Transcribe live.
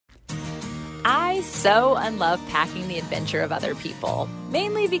I so unlove packing the adventure of other people,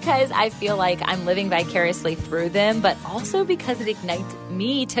 mainly because I feel like I'm living vicariously through them, but also because it ignites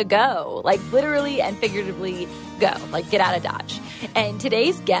me to go, like literally and figuratively go, like get out of Dodge. And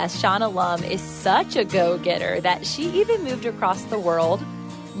today's guest, Shawna Lum, is such a go-getter that she even moved across the world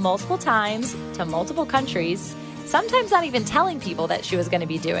multiple times to multiple countries, sometimes not even telling people that she was going to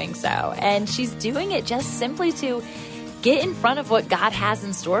be doing so. And she's doing it just simply to get in front of what God has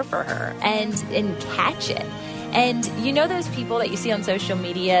in store for her and catch it. And you know those people that you see on social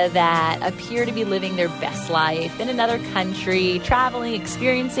media that appear to be living their best life in another country, traveling,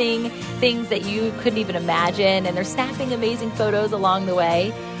 experiencing things that you couldn't even imagine, and they're snapping amazing photos along the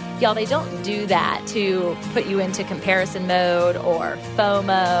way. Y'all, they don't do that to put you into comparison mode or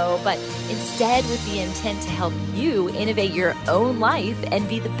FOMO, but instead with the intent to help you innovate your own life and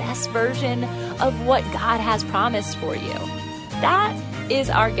be the best version of what God has promised for you. That is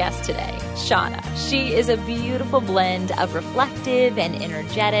our guest today, Shawna. She is a beautiful blend of reflective and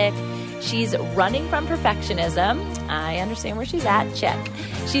energetic. She's running from perfectionism. I understand where she's at. Check.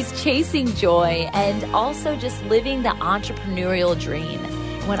 She's chasing joy and also just living the entrepreneurial dream.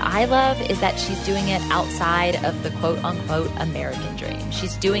 What I love is that she's doing it outside of the quote-unquote American dream.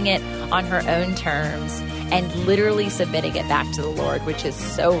 She's doing it on her own terms and literally submitting it back to the Lord, which is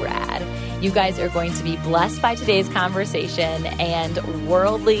so rad. You guys are going to be blessed by today's conversation and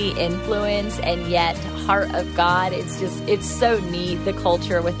worldly influence and yet heart of God. It's so neat, the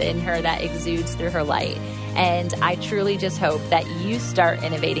culture within her that exudes through her light. And I truly just hope that you start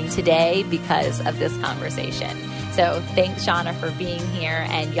innovating today because of this conversation. So thanks, Shawna, for being here,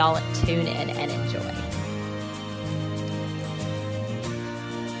 and y'all tune in and enjoy.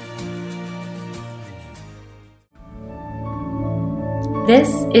 This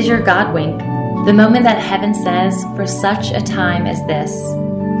is your God wink, the moment that heaven says, for such a time as this.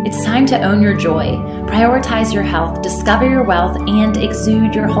 It's time to own your joy, prioritize your health, discover your wealth, and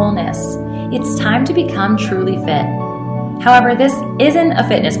exude your wholeness. It's time to become truly fit. However, this isn't a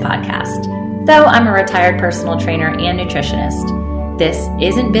fitness podcast. Though I'm a retired personal trainer and nutritionist, this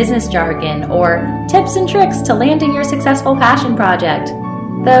isn't business jargon or tips and tricks to landing your successful passion project,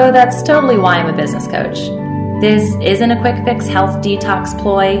 though that's totally why I'm a business coach. This isn't a quick fix health detox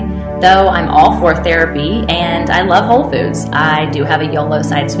ploy, though I'm all for therapy and I love Whole Foods. I do have a YOLO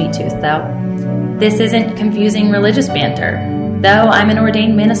side sweet tooth though. This isn't confusing religious banter, though I'm an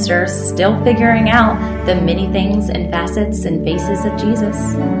ordained minister still figuring out the many things and facets and faces of Jesus.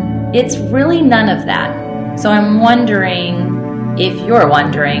 It's really none of that. So I'm wondering, if you're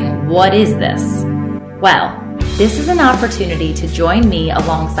wondering, what is this? Well, this is an opportunity to join me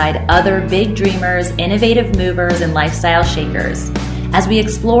alongside other big dreamers, innovative movers, and lifestyle shakers as we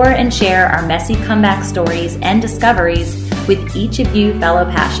explore and share our messy comeback stories and discoveries with each of you fellow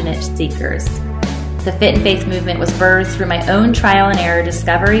passionate seekers. The Fit and Faith movement was birthed through my own trial and error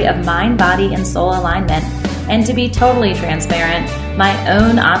discovery of mind, body, and soul alignment, and to be totally transparent, my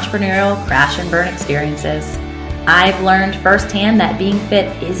own entrepreneurial crash and burn experiences. I've learned firsthand that being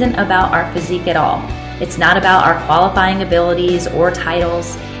fit isn't about our physique at all. It's not about our qualifying abilities or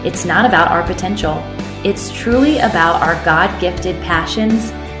titles. It's not about our potential. It's truly about our God-gifted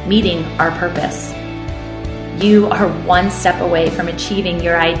passions meeting our purpose. You are one step away from achieving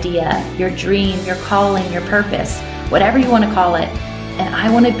your idea, your dream, your calling, your purpose, whatever you want to call it. And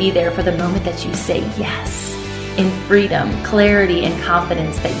I want to be there for the moment that you say yes, in freedom, clarity, and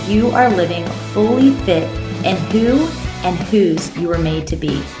confidence that you are living fully fit in who and whose you were made to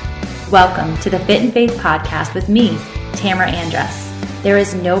be. Welcome to the Fit and Faith podcast with me, Tamara Andress. There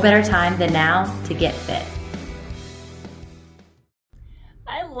is no better time than now to get fit.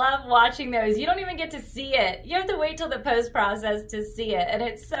 I love watching those. You don't even get to see it. You have to wait till the post process to see it. And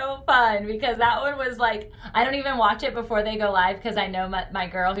it's so fun because that one was like, I don't even watch it before they go live because I know my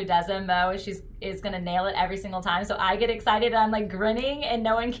girl who does them, Mo, is going to nail it every single time. So I get excited and I'm like grinning and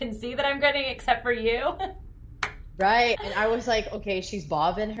no one can see that I'm grinning except for you. Right. And I was like, okay, she's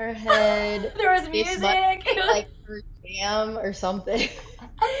bobbing her head. There was music. Like her jam or something.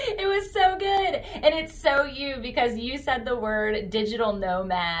 It was so good. And it's so you because you said the word digital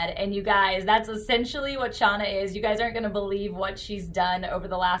nomad. And you guys, that's essentially what Shawna is. You guys aren't going to believe what she's done over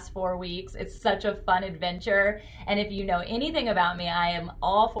the last 4 weeks. It's such a fun adventure. And if you know anything about me, I am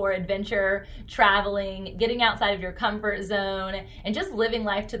all for adventure, traveling, getting outside of your comfort zone, and just living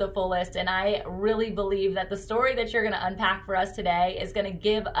life to the fullest. And I really believe that the story that you're going to unpack for us today is going to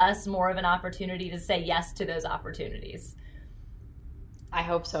give us more of an opportunity to say yes to those opportunities. I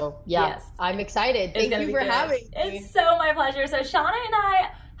hope so. Yeah. Yes. I'm excited. Thank you for having me. It's so my pleasure. So Shawna and I,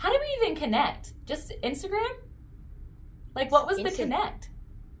 how did we even connect? Just Instagram? Like what was the connect?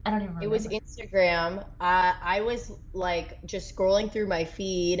 I don't even It was remember. Instagram. I was like just scrolling through my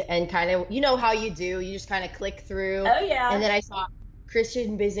feed and kind of, you know how you do, you just kind of click through. Oh And yeah. then I saw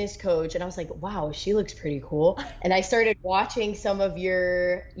Christian business coach and I was like, wow, she looks pretty cool. And I started watching some of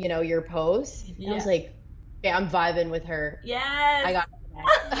your, your posts and I was Yeah. like, okay, I'm vibing with her. Yes. I got to connect.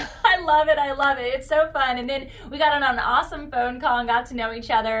 I love it. I love it. It's so fun. And then we got on an awesome phone call and got to know each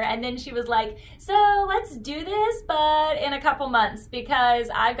other. And then she was like, so let's do this, but in a couple months because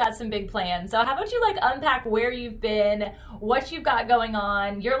I've got some big plans. So how about you like unpack where you've been, what you've got going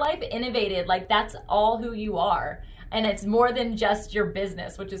on, your life innovated. Like that's all who you are. And it's more than just your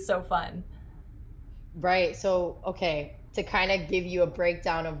business, which is so fun. Right. So, okay, to kind of give you a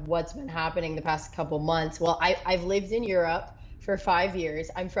breakdown of what's been happening the past couple months. Well, I've lived in Europe for 5 years.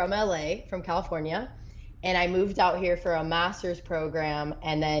 I'm from LA, from California, and I moved out here for a master's program.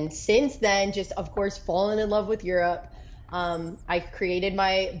 And then since then, just of course, fallen in love with Europe. I created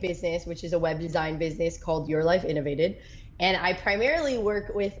my business, which is a web design business called Your Life Innovated. And I primarily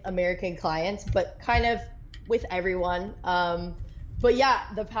work with American clients, but kind of with everyone. But yeah,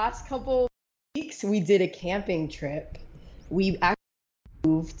 the past couple weeks we did a camping trip. We actually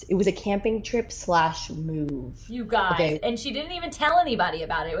moved. It was a camping trip slash move. You guys. Okay, And she didn't even tell anybody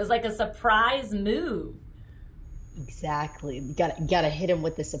about it. It was like a surprise move. exactly. You gotta hit him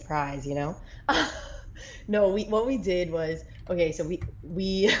with the surprise, you know? No, we what we did was okay, so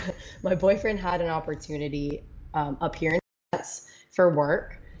we my boyfriend had an opportunity up here in France for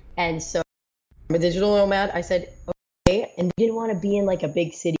work. And so I'm a digital nomad. I said, okay, and we didn't want to be in like a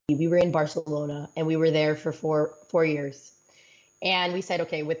big city. We were in Barcelona and we were there for four years. And we said,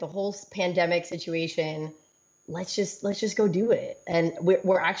 okay, with the whole pandemic situation, let's just go do it. And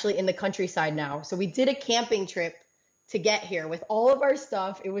we're actually in the countryside now. So we did a camping trip to get here with all of our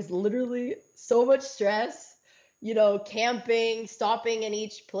stuff. It was literally so much stress, camping, stopping in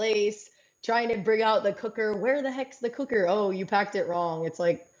each place, trying to bring out the cooker. Where the heck's the cooker? Oh, you packed it wrong. It's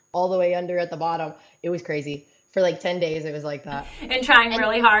like all the way under at the bottom. It was crazy. For like 10 days, it was like that. And trying And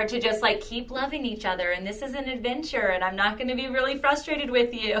really hard to just like keep loving each other. And this is an adventure, and I'm not going to be really frustrated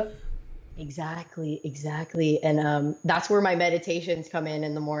with you. exactly, exactly. And that's where my meditations come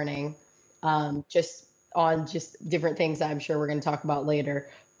in the morning, just on just different things that I'm sure we're going to talk about later.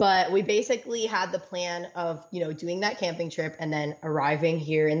 But we basically had the plan of, doing that camping trip and then arriving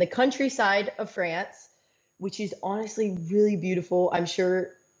here in the countryside of France, which is honestly really beautiful. I'm sure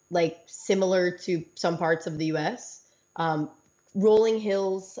like similar to some parts of the US. Um, Rolling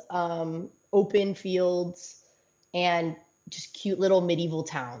hills, open fields, and just cute little medieval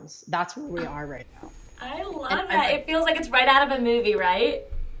towns. That's where we are right now. I And love I'm that. It feels like it's right out of a movie, right?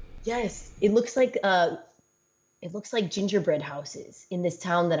 yes, it looks like gingerbread houses in this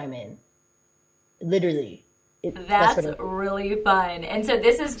town that I'm in. Literally. That's what That's it looks like. really fun. And so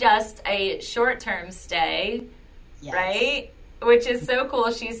this is just a short term stay, Yes. right? Which is so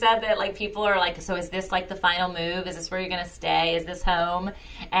cool. She said that like people are like, so is this like the final move? Is this where you're gonna stay? Is this home?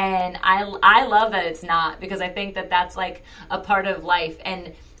 And I love that it's not because I think that that's like a part of life.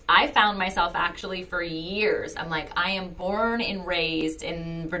 And I found myself actually for years. I'm like, I am born and raised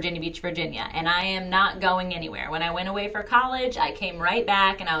in Virginia Beach, Virginia, and I am not going anywhere. When I went away for college, I came right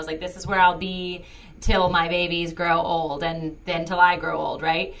back and I was like, this is where I'll be till my babies grow old and then till I grow old,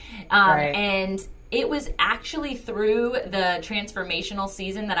 right? Right. And it was actually through the transformational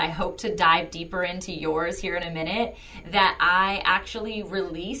season that I hope to dive deeper into yours here in a minute that I actually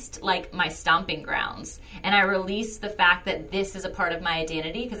released like my stomping grounds and I released the fact that this is a part of my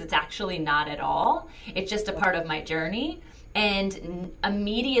identity because it's actually not at all. It's just a part of my journey and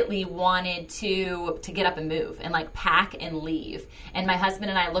immediately wanted to get up and move and like pack and leave. And my husband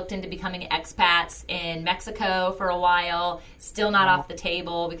and I looked into becoming expats in Mexico for a while, still not Wow. off the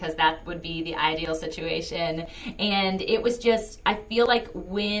table because that would be the ideal situation. And it was just, I feel like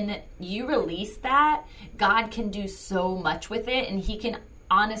when you release that, God can do so much with it and he can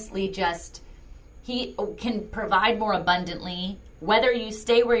honestly just he can provide more abundantly whether you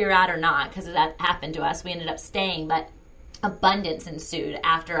stay where you're at or not because that happened to us. We ended up staying, but abundance ensued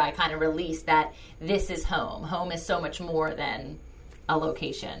after I kind of released that this is home. Home is so much more than a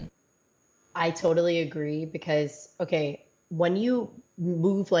location. I totally agree because, okay, when you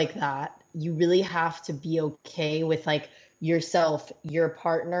move like that, you really have to be okay with like yourself, your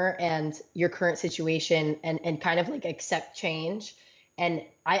partner, and your current situation and kind of like accept change. And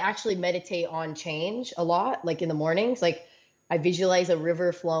I actually meditate on change a lot, like in the mornings. Like I visualize a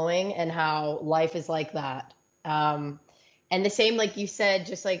river flowing and how life is like that. Um, and the same, like you said,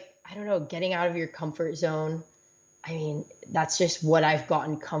 just like, I don't know, getting out of your comfort zone. I mean, that's just what I've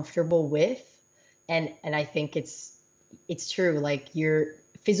gotten comfortable with. And I think it's true. Like you're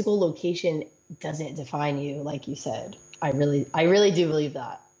physical location doesn't define you, like you said. I really do believe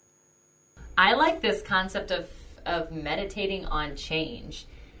that. I like this concept of meditating on change.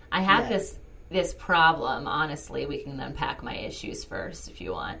 I have Yes. this problem, honestly. We can unpack my issues first if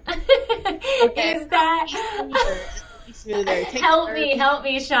you want. Okay. Is that Be smoother. Take help me,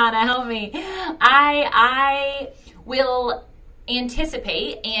 Shawna, help me. I will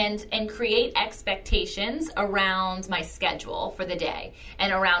anticipate and create expectations around my schedule for the day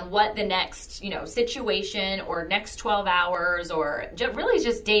and around what the next situation or next 12 hours or really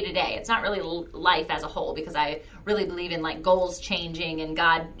just day to day. It's not really life as a whole, because I really believe in like goals changing and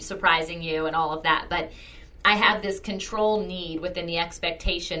God surprising you and all of that, but I have this control need within the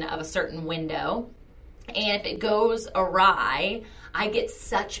expectation of a certain window. And if it goes awry, I get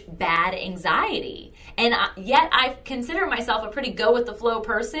such bad anxiety. And yet I consider myself a pretty go with the flow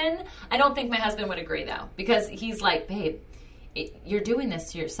person. I don't think my husband would agree, though, because he's like, babe, you're doing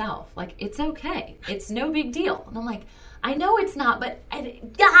this to yourself. Like, it's okay. It's no big deal. And I'm like, I know it's not, but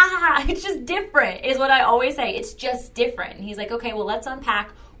it's just different, is what I always say. It's just different. And he's like, okay, well, let's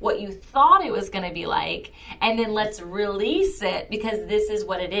unpack what you thought it was going to be like, and then let's release it, because this is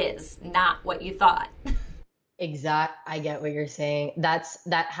what it is, not what you thought. I get what you're saying.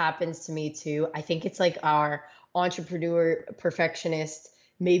 That happens to me too. I think it's like our entrepreneur perfectionist,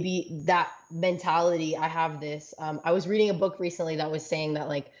 maybe that mentality. I have this. I was reading a book recently that was saying that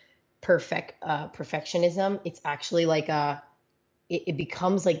like perfectionism, it's actually like it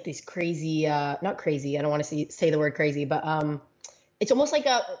becomes like this crazy, not crazy. I don't want to say the word crazy, but it's almost like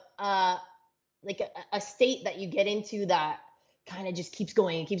a state that you get into that kind of just keeps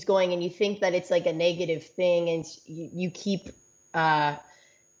going and keeps going, and you think that it's like a negative thing, and you keep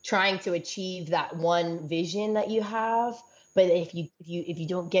trying to achieve that one vision that you have. But if you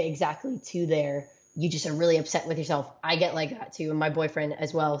don't get exactly to there, you just are really upset with yourself. I get like that too, and my boyfriend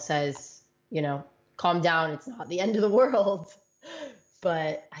as well says, calm down, it's not the end of the world.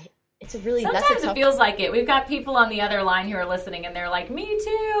 But that's a Sometimes it tough. feels like it. We've got people on the other line who are listening, and they're like, me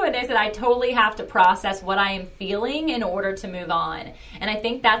too. And they said, I totally have to process what I am feeling in order to move on. And I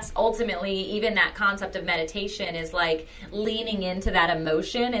think that's ultimately, even that concept of meditation is like leaning into that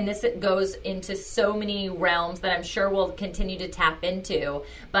emotion. And this goes into so many realms that I'm sure we'll continue to tap into.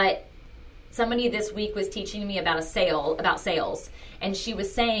 But somebody this week was teaching me about sales. And she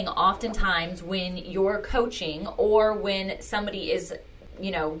was saying oftentimes when you're coaching or when somebody is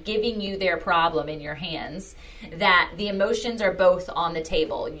giving you their problem in your hands, that the emotions are both on the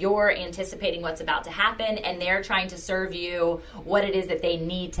table. You're anticipating what's about to happen, and they're trying to serve you what it is that they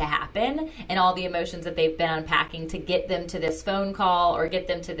need to happen, and all the emotions that they've been unpacking to get them to this phone call or get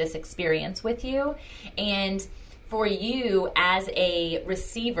them to this experience with you. And for you as a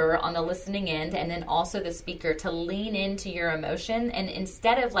receiver on the listening end, and then also the speaker, to lean into your emotion, and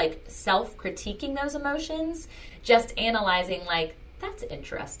instead of like self-critiquing those emotions, just analyzing like, that's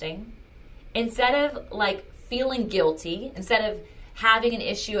interesting. Instead of like feeling guilty, instead of having an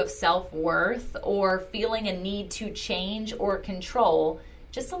issue of self-worth or feeling a need to change or control,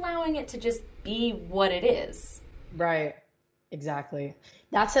 just allowing it to just be what it is. Right. Exactly.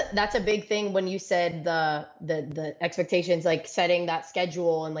 That's a big thing when you said the expectations, like setting that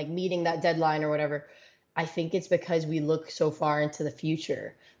schedule and like meeting that deadline or whatever. I think it's because we look so far into the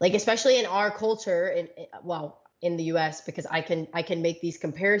future. Like especially in our culture, well, in the US, because I can make these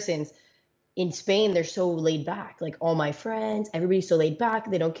comparisons. In Spain, they're so laid back. Like all my friends, everybody's so laid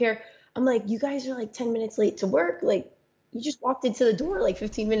back, they don't care. I'm like, you guys are like 10 minutes late to work. Like you just walked into the door like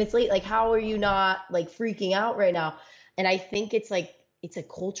 15 minutes late. Like how are you not like freaking out right now? And I think it's like it's a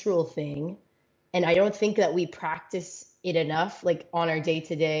cultural thing. And I don't think that we practice it enough, like on our day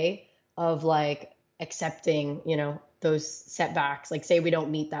to day, of like accepting, those setbacks. Like say we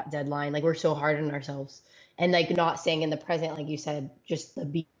don't meet that deadline, like we're so hard on ourselves. And like not staying in the present, like you said, just I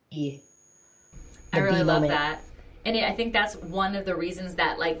the really be love moment. that. And I think that's one of the reasons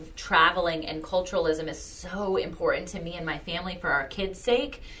that like traveling and culturalism is so important to me and my family for our kids'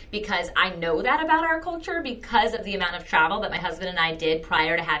 sake, because I know that about our culture because of the amount of travel that my husband and I did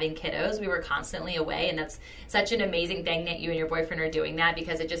prior to having kiddos. We were constantly away, and that's such an amazing thing that you and your boyfriend are doing that,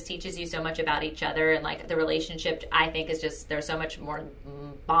 because it just teaches you so much about each other, and like the relationship, I think, is just, there's so much more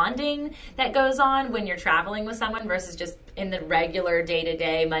bonding that goes on when you're traveling with someone versus just in the regular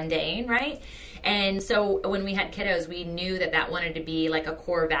day-to-day mundane, right? And so when we had kiddos, we knew that wanted to be like a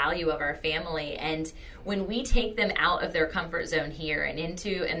core value of our family. And when we take them out of their comfort zone here and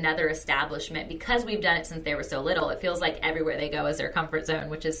into another establishment, because we've done it since they were so little, it feels like everywhere they go is their comfort zone,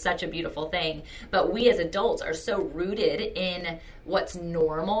 which is such a beautiful thing. But we as adults are so rooted in what's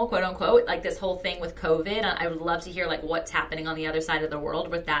normal, quote unquote, like this whole thing with COVID. I would love to hear like what's happening on the other side of the world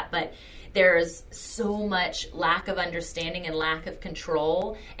with that. But there's so much lack of understanding and lack of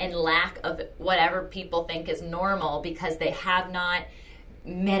control and lack of whatever people think is normal because they have not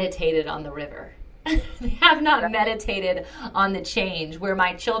meditated on the river. They have not meditated on the change, where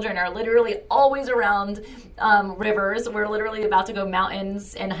my children are literally always around rivers. We're literally about to go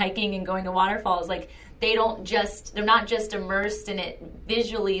mountains and hiking and going to waterfalls. Like they're not just immersed in it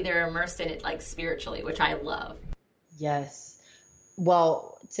visually, they're immersed in it like spiritually, which I love. Yes.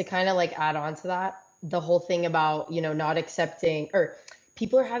 Well, to kind of like add on to that, the whole thing about, not accepting, or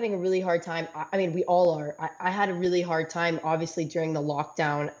people are having a really hard time. I mean, we all are. I had a really hard time, obviously, during the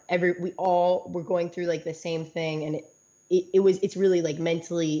lockdown. We all were going through like the same thing, and it's really like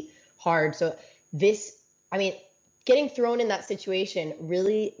mentally hard. So getting thrown in that situation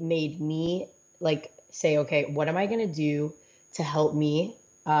really made me like say, okay, what am I going to do to help me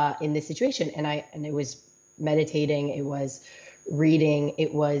in this situation? And it was meditating, it was reading,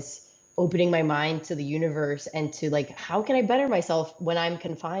 it was opening my mind to the universe and to like, how can I better myself when I'm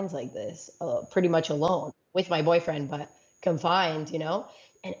confined like this, pretty much alone with my boyfriend, but confined,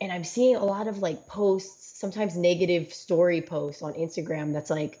 and I'm seeing a lot of like posts, sometimes negative story posts on Instagram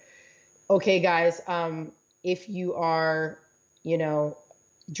that's like, okay, guys, if you are,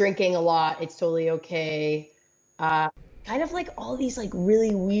 drinking a lot, it's totally okay. Kind of like all these like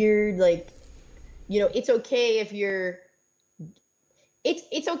really weird, like, it's okay if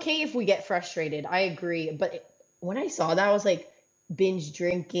it's okay if we get frustrated. I agree. But when I saw that, I was like, binge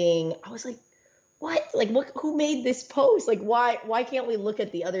drinking. I was like, what? Like, who made this post? Like, why can't we look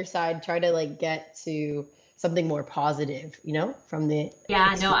at the other side, try to like get to something more positive, from the.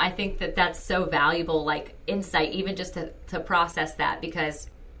 Yeah, no, I think that's so valuable, like insight, even just to process that, because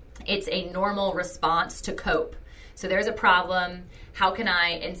it's a normal response to cope. So there's a problem. How can I,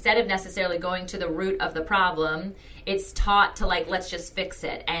 instead of necessarily going to the root of the problem, it's taught to like, let's just fix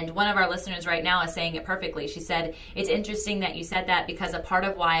it. And one of our listeners right now is saying it perfectly. She said, it's interesting that you said that, because a part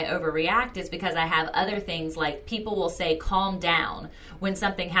of why I overreact is because I have other things, like people will say, calm down. When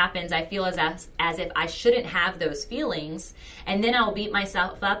something happens, I feel as if I shouldn't have those feelings. And then I'll beat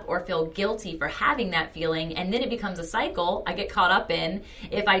myself up or feel guilty for having that feeling. And then it becomes a cycle I get caught up in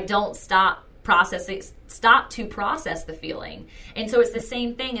if I don't stop to process the feeling. And so it's the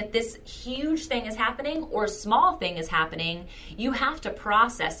same thing. If this huge thing is happening or small thing is happening, you have to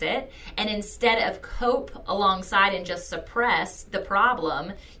process it. And instead of cope alongside and just suppress the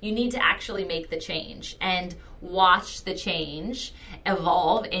problem, you need to actually make the change and watch the change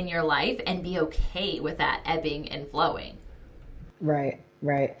evolve in your life and be okay with that ebbing and flowing. Right.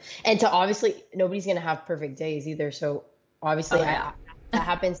 And to obviously, nobody's going to have perfect days either. So obviously, that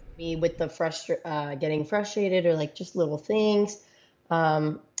happens to me with the getting frustrated or like just little things.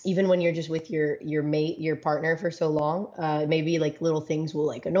 Even when you're just with your mate, your partner for so long, maybe like little things will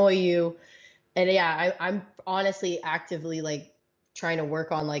like annoy you. And yeah, I'm honestly actively like trying to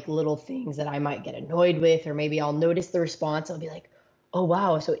work on like little things that I might get annoyed with, or maybe I'll notice the response. I'll be like, oh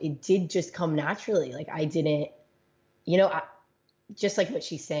wow, so it did just come naturally. Like I didn't, just like what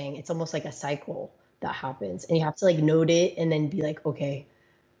she's saying, it's almost like a cycle that happens, and you have to like note it and then be like, okay,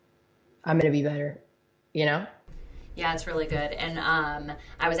 I'm going to be better, Yeah, it's really good. And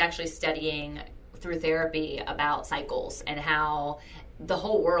I was actually studying through therapy about cycles and how the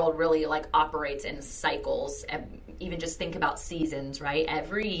whole world really like operates in cycles. And even just think about seasons, right?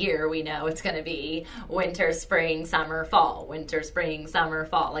 Every year we know it's going to be winter, spring, summer, fall, winter, spring, summer,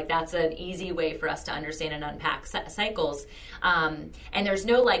 fall. Like that's an easy way for us to understand and unpack cycles. And there's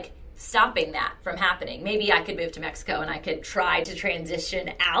no like stopping that from happening. Maybe I could move to Mexico and I could try to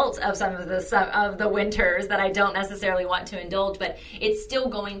transition out of some of the winters that I don't necessarily want to indulge, but it's still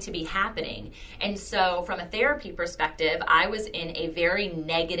going to be happening. And so from a therapy perspective, I was in a very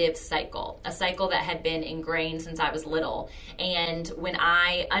negative cycle, a cycle that had been ingrained since I was little. And when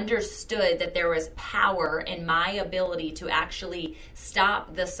I understood that there was power in my ability to actually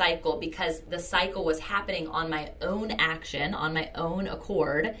stop the cycle, because the cycle was happening on my own action, on my own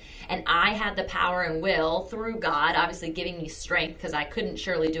accord, and I had the power and will through God, obviously giving me strength, because I couldn't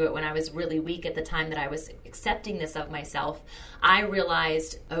surely do it when I was really weak at the time that I was accepting this of myself. I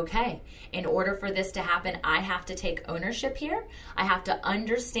realized, okay, in order for this to happen, I have to take ownership here. I have to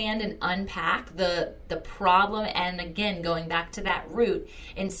understand and unpack the problem, and again, going back to that root.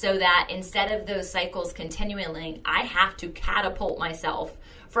 And so that instead of those cycles continuing, I have to catapult myself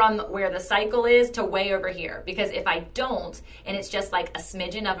from where the cycle is to way over here. Because if I don't, and it's just like a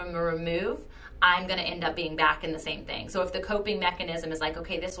smidgen of a remove, I'm going to end up being back in the same thing. So if the coping mechanism is like,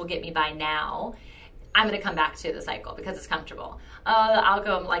 okay, this will get me by now, I'm going to come back to the cycle because it's comfortable. I'll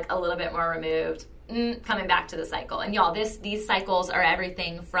go like a little bit more removed, coming back to the cycle. And y'all, these cycles are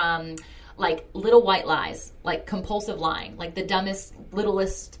everything from like little white lies, like compulsive lying, like the dumbest,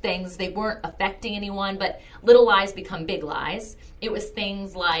 littlest things. They weren't affecting anyone, but little lies become big lies. It was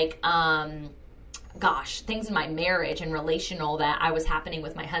things like, things in my marriage and relational that I was happening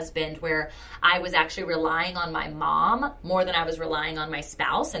with my husband where I was actually relying on my mom more than I was relying on my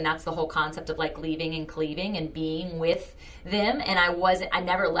spouse. And that's the whole concept of like leaving and cleaving and being with them. And I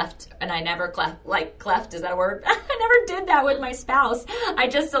never left and I never cleft, is that a word? I never did that with my spouse. I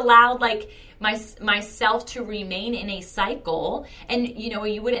just allowed like myself to remain in a cycle. And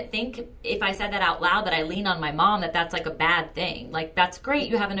you wouldn't think if I said that out loud that I lean on my mom, that's like a bad thing. Like, that's great,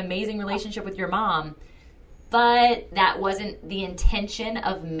 you have an amazing relationship with your mom, but that wasn't the intention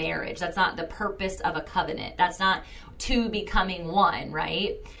of marriage. That's not the purpose of a covenant. That's not two becoming one,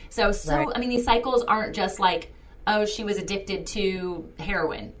 right? So right. I mean, these cycles aren't just like, oh, she was addicted to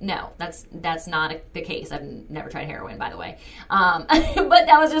heroin. No, that's not the case. I've never tried heroin, by the way. But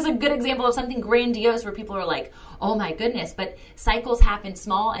that was just a good example of something grandiose where people are like, oh my goodness. But cycles happen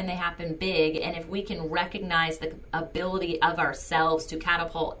small and they happen big. And if we can recognize the ability of ourselves to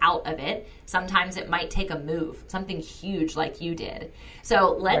catapult out of it, sometimes it might take a move, something huge like you did.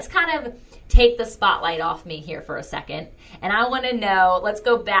 So let's kind of take the spotlight off me here for a second. And I want to know, let's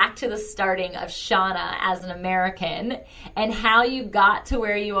go back to the starting of Shawna as an American and how you got to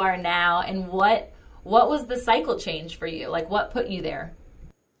where you are now and what was the cycle change for you? Like, what put you there?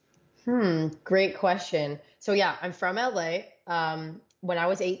 Great question. So yeah, I'm from LA. When I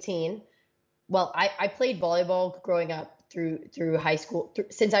was 18, well, I played volleyball growing up through high school,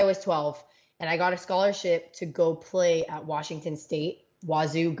 since I was 12, and I got a scholarship to go play at Washington State.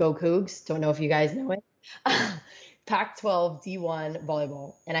 Wazoo, go Cougs. Don't know if you guys know it. Pac-12 D1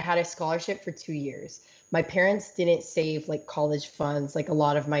 volleyball. And I had a scholarship for 2 years. My parents didn't save like college funds like a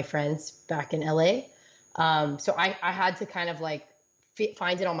lot of my friends back in LA. So I had to kind of like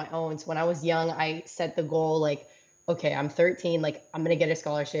find it on my own. So when I was young, I set the goal like, okay, I'm 13, like I'm going to get a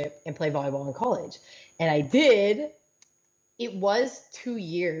scholarship and play volleyball in college. And I did. It was 2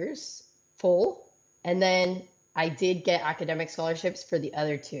 years full. And then I did get academic scholarships for the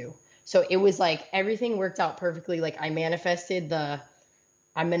other two. So it was like everything worked out perfectly. Like I manifested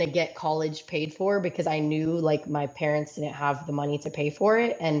I'm going to get college paid for because I knew like my parents didn't have the money to pay for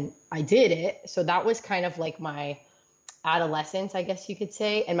it. And I did it. So that was kind of like my adolescence, I guess you could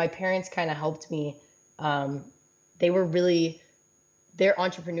say. And my parents kind of helped me. They're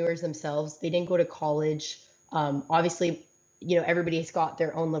entrepreneurs themselves. They didn't go to college. Obviously, everybody's got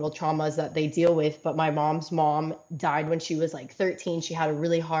their own little traumas that they deal with, but my mom's mom died when she was like 13. She had a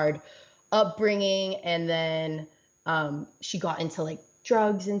really hard upbringing, and then she got into like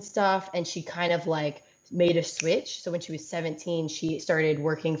drugs and stuff, and she kind of like made a switch. So when she was 17, she started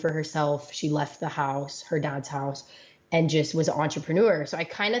working for herself. She left the house, her dad's house, and just was an entrepreneur. So I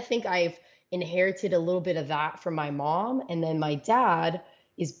kind of think I've inherited a little bit of that from my mom. And then my dad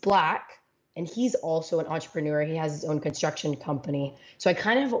is Black, and he's also an entrepreneur. He has his own construction company. So I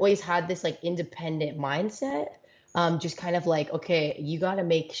kind of always had this like independent mindset, just kind of like, okay, you got to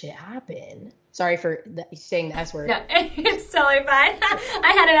make shit happen. Sorry for saying the S word. No, it's totally fine.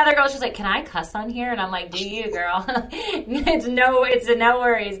 I had another girl, she's like, can I cuss on here? And I'm like, do you, girl? It's no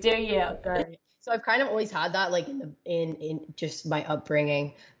worries. Do you? Right. So I've kind of always had that like in just my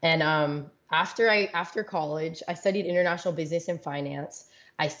upbringing. And after college, I studied international business and finance.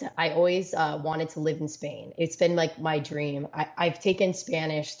 I always wanted to live in Spain. It's been like my dream. I've taken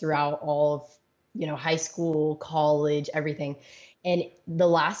Spanish throughout all of, high school, college, everything. And the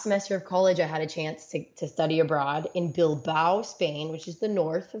last semester of college, I had a chance to study abroad in Bilbao, Spain, which is the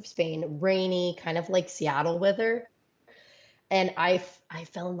north of Spain, rainy, kind of like Seattle weather. And I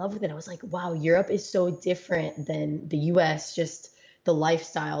fell in love with it. I was like, wow, Europe is so different than the US, just the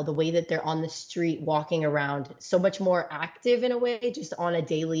lifestyle, the way that they're on the street walking around, so much more active in a way, just on a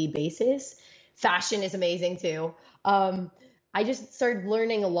daily basis. Fashion is amazing too. I just started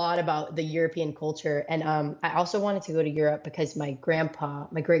learning a lot about the European culture. And I also wanted to go to Europe because my great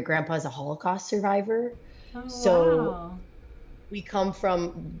grandpa is a Holocaust survivor. Oh, So wow. we come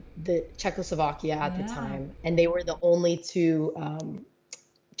from the Czechoslovakia at the time, and they were the only two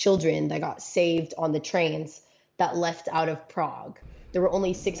children that got saved on the trains that left out of Prague. There were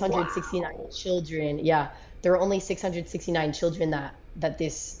only 669 children. Yeah, there were only 669 children that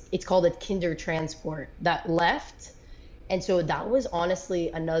it's called a kinder transport that left. And so that was honestly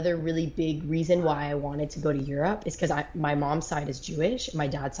another really big reason why I wanted to go to Europe, is because my mom's side is Jewish, and my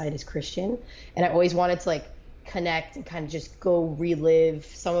dad's side is Christian, and I always wanted to like connect and kind of just go relive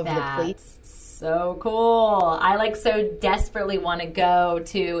some of the places. That's so cool. I like so desperately want to go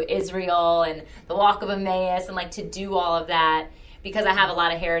to Israel and the Walk of Emmaus and like to do all of that, because I have a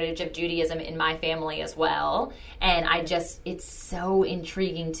lot of heritage of Judaism in my family as well. And it's so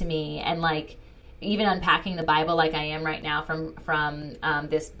intriguing to me. And like, even unpacking the Bible like I am right now from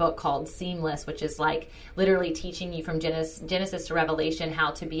this book called Seamless, which is like literally teaching you from Genesis to Revelation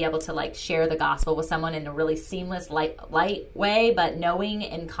how to be able to like share the gospel with someone in a really seamless, light way, but knowing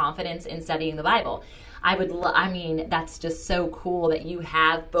and confidence in studying the Bible. I mean, that's just so cool that you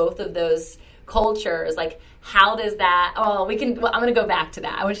have both of those cultures. Like, how does that, I'm going to go back to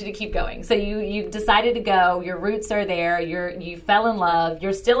that. I want you to keep going. So you decided to go, your roots are there, you fell in love,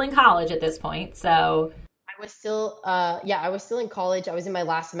 you're still in college at this point. So I was still in college. I was in my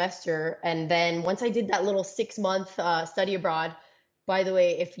last semester. And then once I did that little 6 month study abroad, by the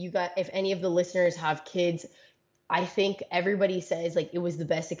way, if any of the listeners have kids, I think everybody says like it was the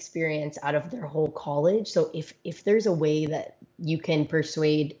best experience out of their whole college. So if there's a way that you can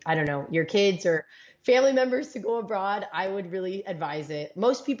persuade, I don't know, your kids or family members to go abroad, I would really advise it.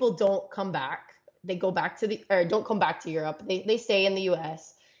 Most people don't come back. They go back don't come back to Europe. They stay in the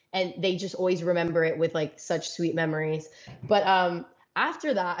US, and they just always remember it with like such sweet memories. But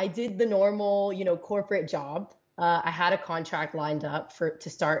after that, I did the normal, corporate job. I had a contract lined up to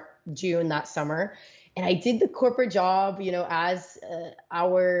start June that summer. And I did the corporate job, as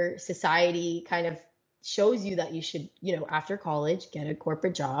our society kind of shows you that you should, after college, get a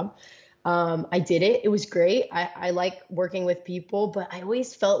corporate job. I did it. It was great. I like working with people, but I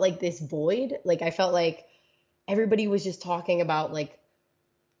always felt like this void. Like I felt like everybody was just talking about like,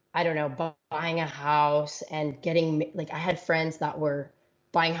 I don't know, buying a house and getting, like I had friends that were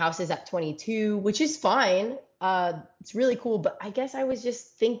buying houses at 22, which is fine. It's really cool. But I guess I was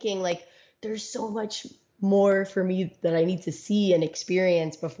just thinking like, there's so much more for me that I need to see and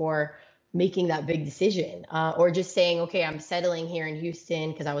experience before making that big decision, or just saying, okay, I'm settling here in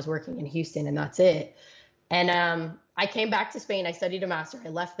Houston because I was working in Houston and that's it. And I came back to Spain. I studied a master. I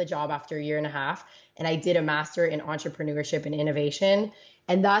left the job after a year and a half, and I did a master in entrepreneurship and innovation.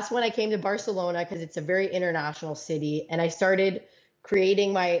 And that's when I came to Barcelona, because it's a very international city. And I started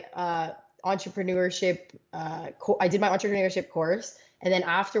creating my entrepreneurship. I did my entrepreneurship course. And then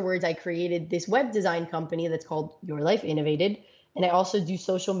afterwards, I created this web design company that's called Your Life Innovated. And I also do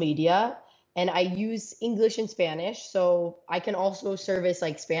social media, and I use English and Spanish. So I can also service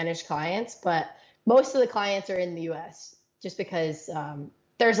like Spanish clients, but most of the clients are in the US just because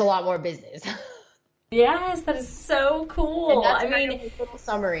there's a lot more business. Yes, that is so cool. And that's a little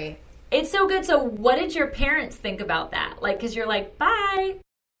summary. It's so good. So what did your parents think about that? Like, because you're like, bye.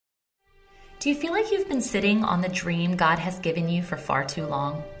 Do you feel like you've been sitting on the dream God has given you for far too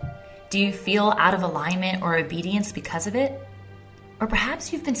long? Do you feel out of alignment or obedience because of it? Or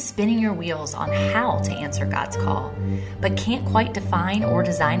perhaps you've been spinning your wheels on how to answer God's call, but can't quite define or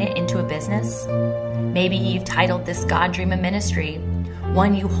design it into a business? Maybe you've titled this God Dream a ministry,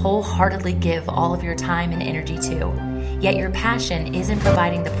 one you wholeheartedly give all of your time and energy to, yet your passion isn't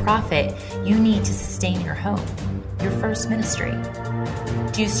providing the profit you need to sustain your home, your first ministry.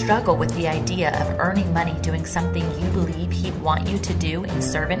 Do you struggle with the idea of earning money doing something you believe He'd want you to do in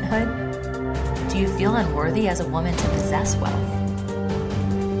servanthood? Do you feel unworthy as a woman to possess wealth?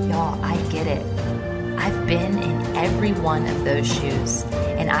 Y'all, I get it. I've been in every one of those shoes,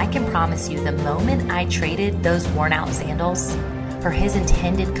 and I can promise you the moment I traded those worn out sandals for His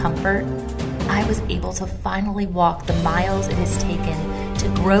intended comfort, I was able to finally walk the miles it has taken to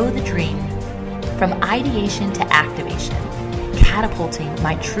grow the dream from ideation to activation, catapulting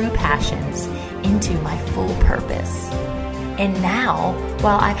my true passions into my full purpose. And now,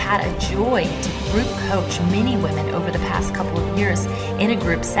 while I've had a joy to group coach many women over the past couple of years in a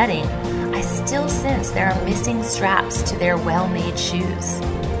group setting, I still sense there are missing straps to their well-made shoes.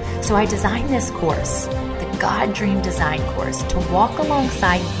 So I designed this course, the God Dream Design Course, to walk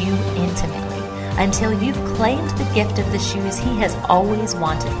alongside you intimately until you've claimed the gift of the shoes He has always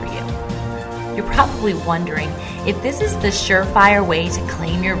wanted for you. You're probably wondering if this is the surefire way to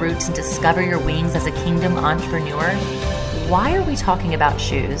claim your roots and discover your wings as a kingdom entrepreneur. Why are we talking about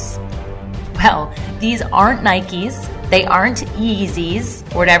shoes? Well, these aren't Nikes, they aren't Yeezys,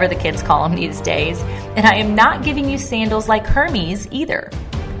 or whatever the kids call them these days, and I am not giving you sandals like Hermes either.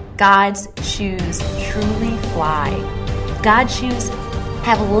 God's shoes truly fly. God's shoes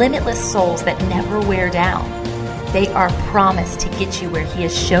have limitless soles that never wear down. They are promised to get you where He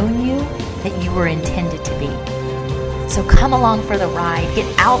has shown you that you were intended to be. So come along for the ride.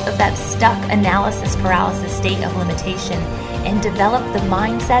 Get out of that stuck analysis paralysis state of limitation and develop the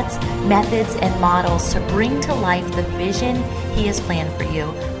mindsets, methods, and models to bring to life the vision He has planned for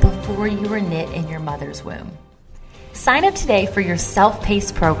you before you were knit in your mother's womb. Sign up today for your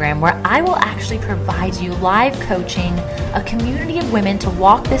self-paced program where I will actually provide you live coaching, a community of women to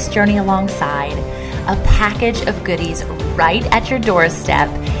walk this journey alongside, a package of goodies right at your doorstep,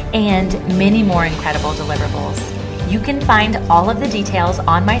 and many more incredible deliverables. You can find all of the details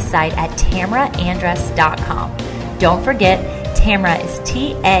on my site at tamraandress.com. Don't forget, Tamra is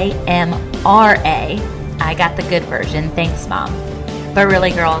Tamra. I got the good version. Thanks, Mom. But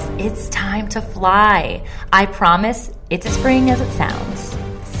really, girls, it's time to fly. I promise it's as freeing as it sounds.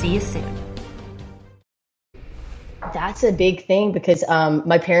 See you soon. That's a big thing because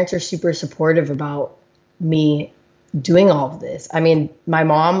my parents are super supportive about me doing all of this. I mean, my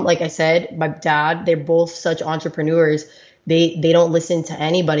mom, like I said, my dad, they're both such entrepreneurs. They don't listen to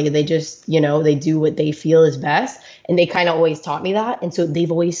anybody. They just, they do what they feel is best. And they kind of always taught me that. And so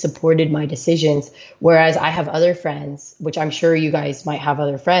they've always supported my decisions. Whereas I have other friends, which I'm sure you guys might have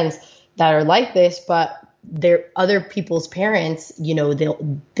other friends that are like this, but they're other people's parents,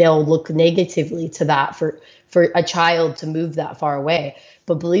 they'll look negatively to that for a child to move that far away.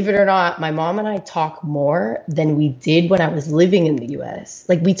 But believe it or not, my mom and I talk more than we did when I was living in the US.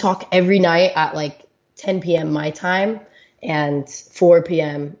 Like we talk every night at like 10 p.m. my time and 4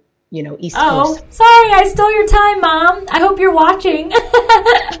 p.m. East Coast. Sorry, I stole your time, Mom. I hope you're watching.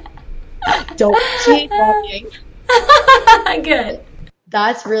 Don't keep watching. Good.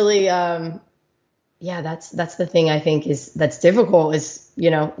 That's really, that's the thing I think that's difficult is,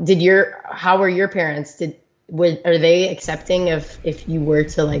 how were your parents? Are they accepting if you were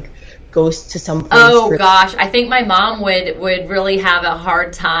to like go to some place? Oh gosh, I think my mom would really have a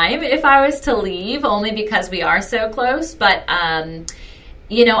hard time if I was to leave, only because we are so close. But I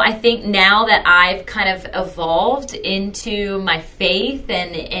think now that I've kind of evolved into my faith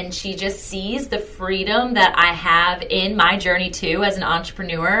and she just sees the freedom that I have in my journey too as an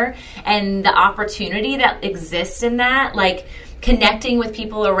entrepreneur and the opportunity that exists in that, like connecting with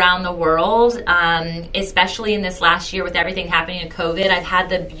people around the world, especially in this last year with everything happening in COVID. I've had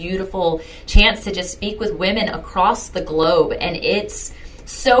the beautiful chance to just speak with women across the globe, and it's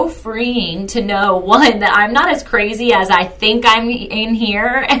so freeing to know, one, that I'm not as crazy as I think I'm in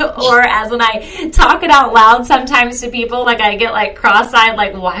here, or as when I talk it out loud sometimes to people, like I get like cross-eyed,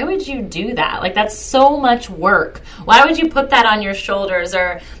 like, why would you do that? Like, that's so much work. Why would you put that on your shoulders?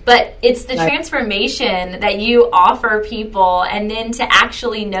 But it's the transformation that you offer people, and then to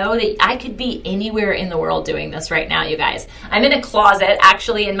actually know that I could be anywhere in the world doing this right now, you guys. I'm in a closet,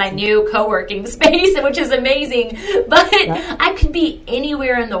 actually, in my new co-working space, which is amazing, but I could be anywhere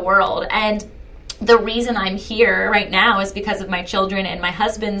in the world. And the reason I'm here right now is because of my children and my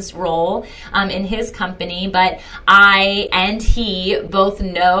husband's role in his company. But I and he both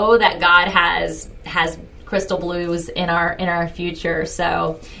know that God has crystal blues in our future.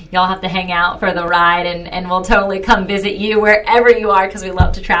 So y'all have to hang out for the ride, and we'll totally come visit you wherever you are, because we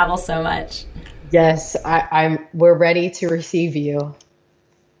love to travel so much. Yes, we're ready to receive you.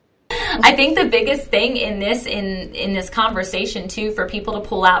 I think the biggest thing in this conversation too, for people to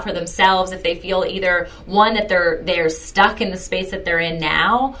pull out for themselves, if they feel either one, that they're stuck in the space that they're in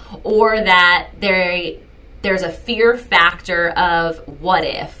now, or that there's a fear factor of what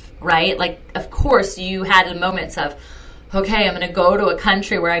if, right? Like, of course you had moments of, okay, I'm going to go to a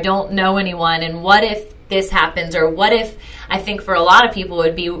country where I don't know anyone, and what if this happens? Or what if, I think for a lot of people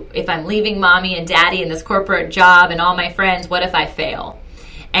would be, if I'm leaving mommy and daddy in this corporate job and all my friends, what if I fail?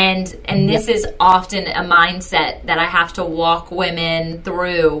 And this is often a mindset that I have to walk women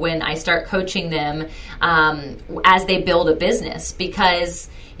through when I start coaching them as they build a business. Because,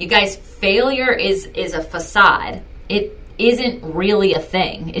 you guys, failure is a facade. It isn't really a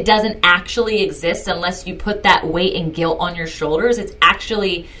thing. It doesn't actually exist unless you put that weight and guilt on your shoulders. It's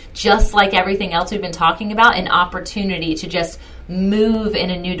actually, just like everything else we've been talking about, an opportunity to just move in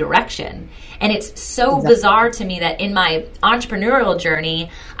a new direction. And it's so bizarre to me that in my entrepreneurial journey,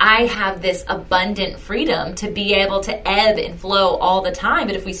 I have this abundant freedom to be able to ebb and flow all the time.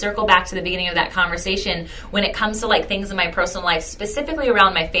 But if we circle back to the beginning of that conversation, when it comes to like things in my personal life, specifically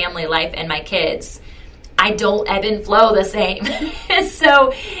around my family life and my kids, I don't ebb and flow the same.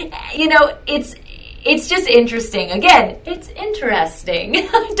 So, it's just interesting. Again, it's interesting.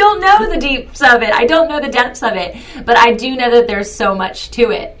 I don't know the deeps of it. I don't know the depths of it, but I do know that there's so much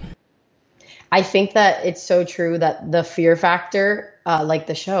to it. I think that it's so true that the fear factor, like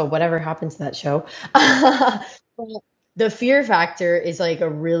the show, whatever happens to that show, the fear factor is like a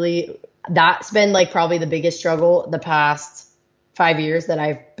really that's been like probably the biggest struggle the past 5 years that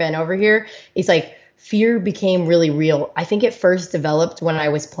I've been over here. It's like fear became really real. I think it first developed when I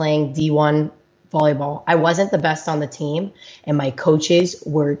was playing D1 volleyball. I wasn't the best on the team, and my coaches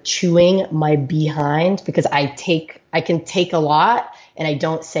were chewing my behind because I can take a lot and I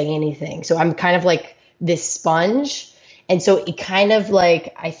don't say anything. So I'm kind of like this sponge. And so it kind of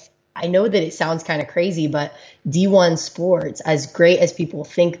like, I know that it sounds kind of crazy, but D1 sports, as great as people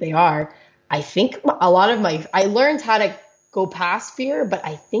think they are, I think a lot of I learned how to go past fear, but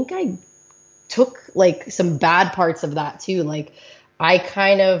I think I took like some bad parts of that too. Like I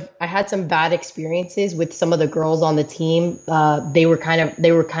had some bad experiences with some of the girls on the team. They were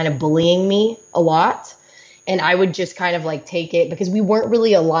kind of bullying me a lot, and I would just kind of like take it because we weren't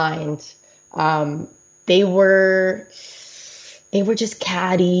really aligned. They were just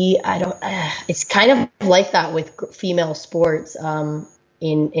catty. It's kind of like that with female sports, in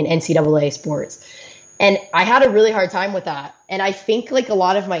NCAA sports. And I had a really hard time with that. And I think like a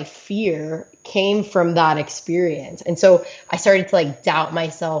lot of my fear came from that experience. And so I started to like doubt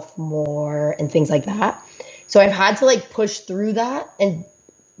myself more and things like that. So I've had to like push through that and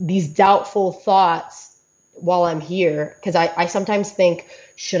these doubtful thoughts while I'm here. Because I sometimes think,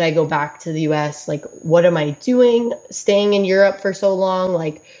 should I go back to the US? Like, what am I doing staying in Europe for so long?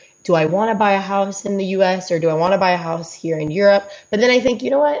 Like, do I want to buy a house in the US or do I want to buy a house here in Europe? But then I think,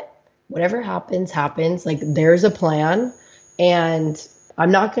 you know what? Whatever happens, happens. Like, there's a plan and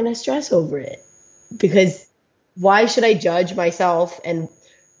I'm not going to stress over it because why should I judge myself? And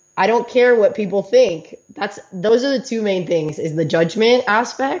I don't care what people think. Those are the two main things, is the judgment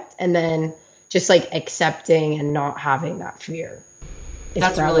aspect and then just like accepting and not having that fear.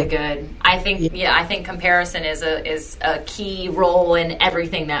 That's really good. I think, I think comparison is a key role in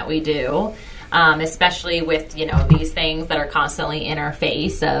everything that we do, especially with, these things that are constantly in our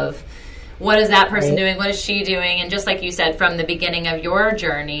face of what is that person doing? What is she doing? And just like you said, from the beginning of your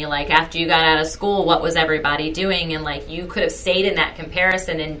journey, like after you got out of school, what was everybody doing? And like you could have stayed in that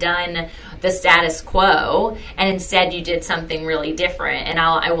comparison and done the status quo, and instead you did something really different. And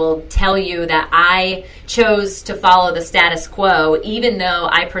I will tell you that I chose to follow the status quo, even though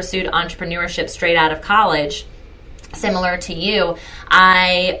I pursued entrepreneurship straight out of college. Similar to you,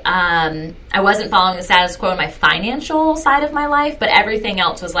 I wasn't following the status quo in my financial side of my life, but everything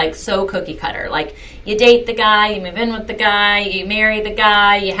else was like so cookie cutter. Like you date the guy, you move in with the guy, you marry the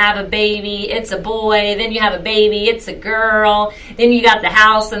guy, you have a baby, it's a boy, then you have a baby, it's a girl, then you got the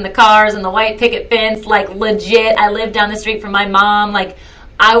house and the cars and the white picket fence. Like legit, I lived down the street from my mom. Like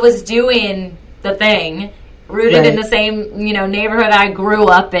I was doing the thing, rooted in the same, neighborhood I grew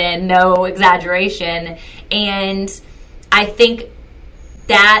up in, no exaggeration. And I think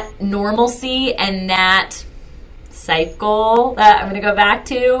that normalcy and that cycle that I'm going to go back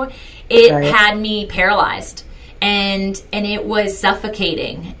to, it had me paralyzed and it was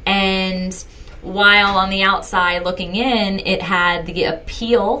suffocating. And while on the outside looking in, it had the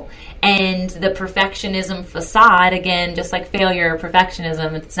appeal and the perfectionism facade, again, just like failure,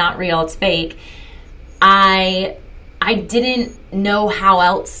 perfectionism, it's not real, it's fake. I didn't know how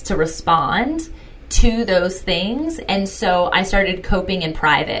else to respond to those things. And so I started coping in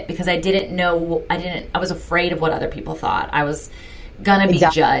private because I was afraid of what other people thought. I was going to be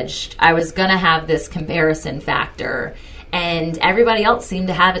judged. I was going to have this comparison factor. And everybody else seemed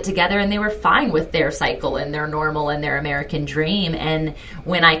to have it together and they were fine with their cycle and their normal and their American dream. And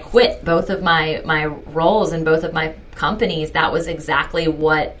when I quit both of my roles in both of my companies, that was exactly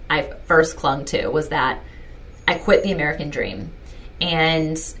what I first clung to, was that I quit the American dream.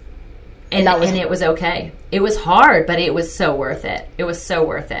 And it was okay. It was hard, but it was so worth it. It was so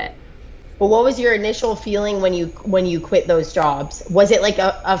worth it. Well, what was your initial feeling when you quit those jobs? Was it like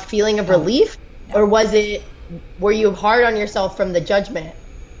a feeling of relief, or were you hard on yourself from the judgment?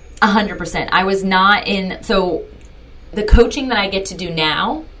 100%. I was not so the coaching that I get to do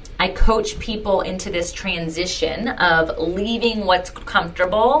now, I coach people into this transition of leaving what's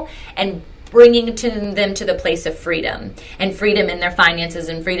comfortable and bringing them to the place of freedom, and freedom in their finances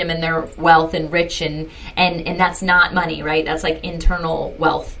and freedom in their wealth and rich and that's not money, right? That's like internal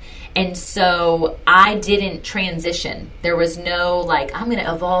wealth. And so I didn't transition. There was no like, I'm going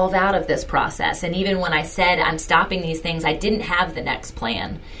to evolve out of this process. And even when I said I'm stopping these things, I didn't have the next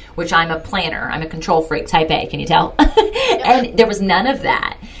plan, which I'm a planner. I'm a control freak, type A. Can you tell? And there was none of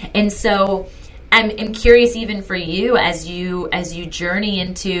that. And so I'm curious, even for you, as you journey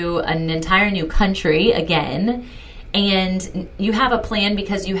into an entire new country again, and you have a plan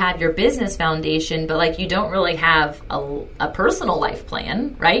because you have your business foundation, but like you don't really have a personal life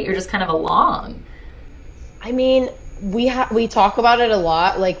plan, right? You're just kind of along. I mean, we talk about it a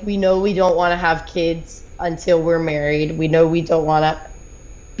lot. Like, we know we don't want to have kids until we're married. We know we don't want to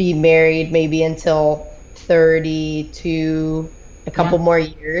be married maybe until 30 to a couple more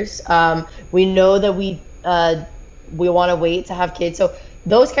years. We know that we want to wait to have kids. So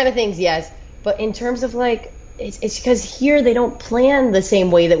those kind of things, yes. But in terms of like, it's because here they don't plan the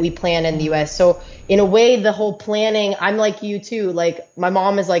same way that we plan in the US. So in a way, the whole planning, I'm like you too. Like, my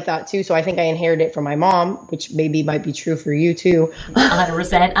mom is like that too. So I think I inherited it from my mom, which maybe might be true for you too.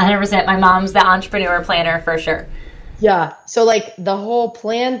 100%. 100%. My mom's the entrepreneur planner for sure. Yeah. So like the whole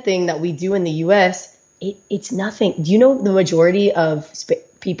plan thing that we do in the US, it's nothing. Do you know the majority of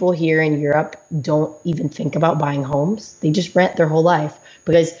people here in Europe don't even think about buying homes? They just rent their whole life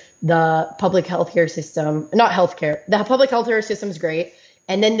because the public healthcare system, not healthcare, the public healthcare system is great.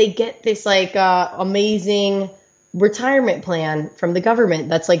 And then they get this like amazing retirement plan from the government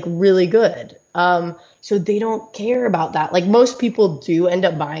that's like really good. So they don't care about that. Like, most people do end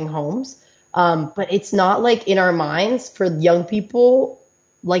up buying homes, but it's not like in our minds for young people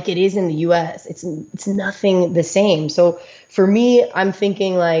like it is in the US. It's nothing the same. So for me, I'm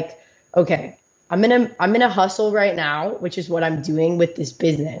thinking like, okay, I'm gonna hustle right now, which is what I'm doing with this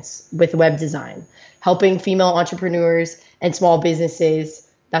business, with web design, helping female entrepreneurs and small businesses.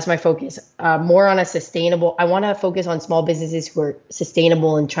 That's my focus. More on a sustainable. I want to focus on small businesses who are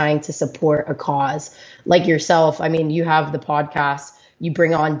sustainable and trying to support a cause, like yourself. I mean, you have the podcast. You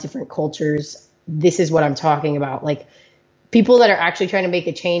bring on different cultures. This is what I'm talking about. Like, people that are actually trying to make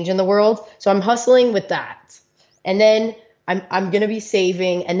a change in the world. So I'm hustling with that. And then I'm going to be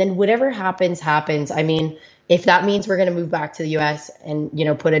saving. And then whatever happens, happens. I mean, if that means we're going to move back to the US and,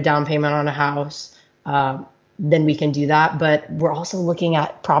 put a down payment on a house, then we can do that. But we're also looking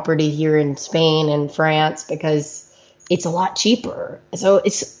at property here in Spain and France because it's a lot cheaper. So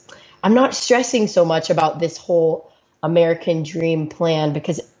I'm not stressing so much about this whole American dream plan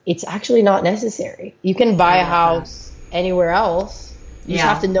because it's actually not necessary. You can buy a house anywhere else. You just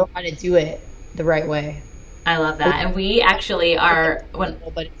have to know how to do it the right way. I love that. And we actually are... But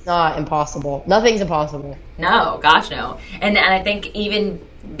it's not impossible. Nothing's impossible. No, gosh, no. And I think even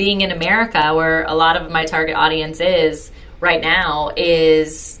being in America, where a lot of my target audience is right now,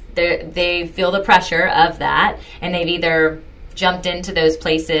 is they feel the pressure of that. And they've either jumped into those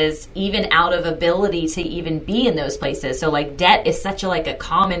places even out of ability to even be in those places. So like debt is such a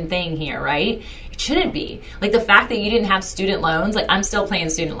common thing here, right? It shouldn't be. Like, the fact that you didn't have student loans, like, I'm still paying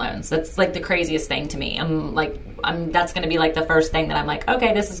student loans. That's like the craziest thing to me. That's going to be like the first thing that I'm like,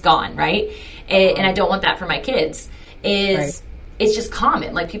 okay, this is gone, right? And I don't want that for my kids. Right. It's just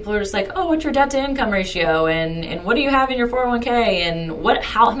common. Like, people are just like, oh, what's your debt to income ratio? And what do you have in your 401k? And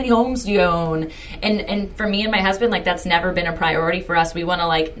how many homes do you own? And for me and my husband, like, that's never been a priority for us. We want to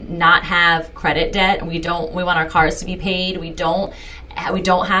like not have credit debt. We want our cars to be paid. We don't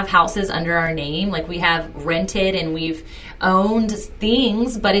have houses under our name. Like, we have rented and we've owned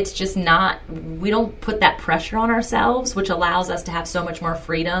things, but it's just not, we don't put that pressure on ourselves, which allows us to have so much more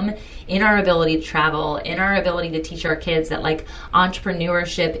freedom in our ability to travel, in our ability to teach our kids that like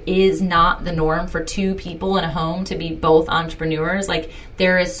entrepreneurship is not the norm for two people in a home to be both entrepreneurs. Like,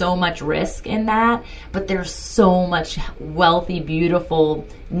 there is so much risk in that, but there's so much wealthy, beautiful,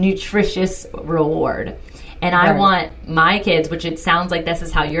 nutritious reward. And I want my kids, which it sounds like this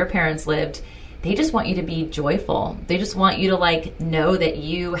is how your parents lived, they just want you to be joyful. They just want you to like know that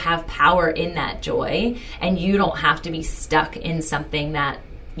you have power in that joy and you don't have to be stuck in something that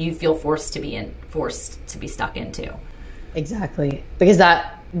you feel forced to be stuck into. Exactly. Because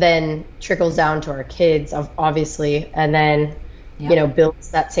that then trickles down to our kids, obviously, and then builds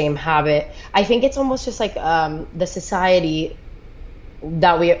that same habit. I think it's almost just like the society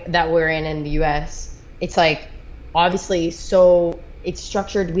that we're in the US. It's like, obviously, so it's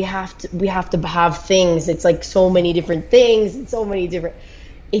structured. We have to have things. It's like so many different things and so many different.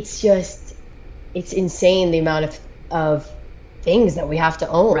 It's insane the amount of things that we have to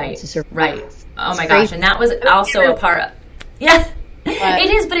own to survive. Right. Oh my gosh! And that was also a part of. Yeah. It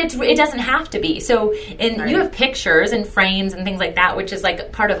is, but it doesn't have to be. So, you have pictures and frames and things like that, which is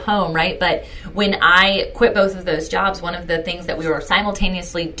like part of home, right? But when I quit both of those jobs, one of the things that we were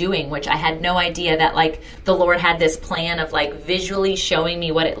simultaneously doing, which I had no idea that like the Lord had this plan of like visually showing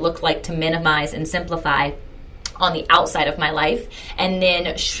me what it looked like to minimize and simplify on the outside of my life. And then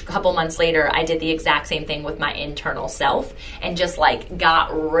a couple months later, I did the exact same thing with my internal self and just like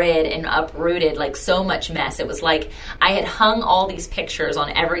got rid and uprooted like so much mess. It was like I had hung all these pictures on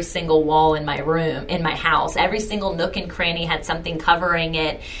every single wall in my room, in my house. Every single nook and cranny had something covering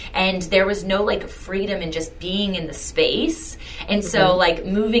it. And there was no like freedom in just being in the space. And so like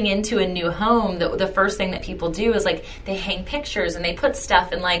moving into a new home, the first thing that people do is like they hang pictures and they put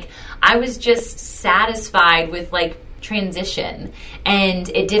stuff, and like I was just satisfied with like transition, and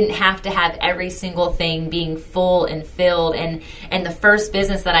it didn't have to have every single thing being full and filled. And the first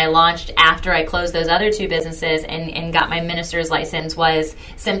business that I launched after I closed those other two businesses and got my minister's license was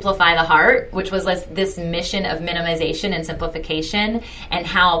Simplify the Heart, which was this mission of minimization and simplification, and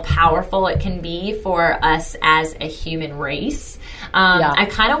how powerful it can be for us as a human race. I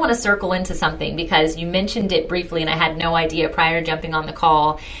kind of want to circle into something because you mentioned it briefly and I had no idea prior to jumping on the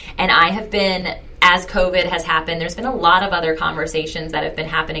call. And I have been, as COVID has happened, there's been a lot of other conversations that have been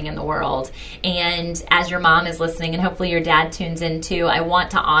happening in the world. And as your mom is listening, and hopefully your dad tunes in too, I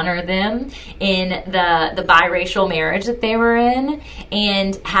want to honor them in the biracial marriage that they were in,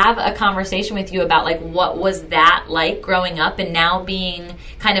 and have a conversation with you about like what was that like growing up and now being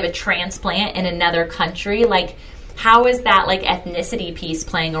kind of a transplant in another country. Like, how is that like ethnicity piece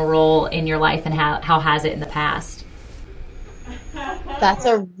playing a role in your life, and how has it in the past? That's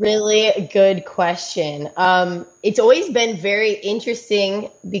a really good question. It's always been very interesting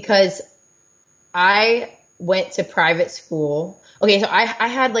because I went to private school. Okay, so I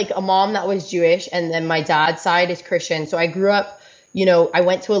had like a mom that was Jewish, and then my dad's side is Christian. So I grew up, I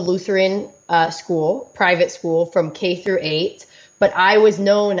went to a Lutheran school, private school from K through 8, but I was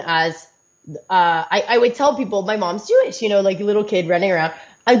known as, I would tell people my mom's Jewish, like a little kid running around.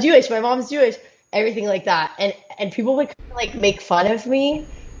 I'm Jewish, my mom's Jewish, everything like that. And people would kind of like make fun of me.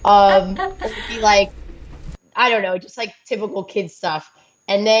 It would be like, I don't know, just like typical kid stuff.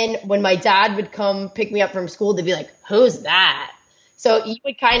 And then when my dad would come pick me up from school, they'd be like, who's that? So you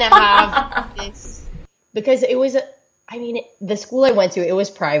would kind of have this, because it was, the school I went to, it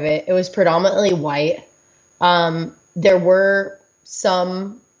was private. It was predominantly white. There were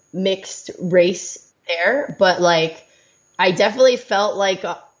some mixed race there, but like, I definitely felt like,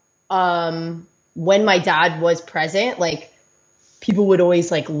 when my dad was present, like people would always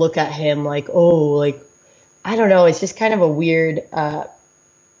like look at him like, oh, like, I don't know. It's just kind of a weird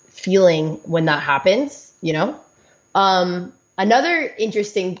feeling when that happens, Another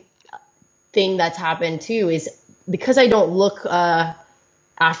interesting thing that's happened too is because I don't look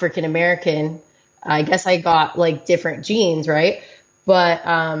African American, I guess I got like different genes, right? But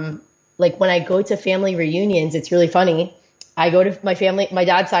like when I go to family reunions, it's really funny. I go to my family, my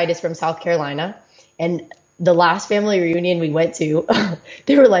dad's side is from South Carolina, and the last family reunion we went to,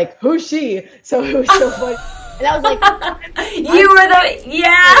 they were like, who's she? So it was so funny. And I was like,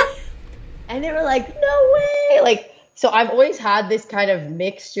 yeah. And they were like, no way. Like, so I've always had this kind of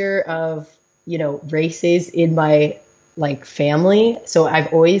mixture of, races in my like family. So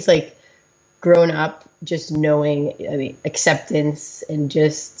I've always like grown up just knowing, acceptance and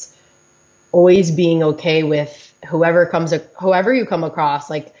just always being okay with whoever you come across.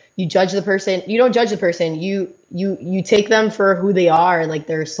 Like, you judge the person, you don't judge the person, you take them for who they are, like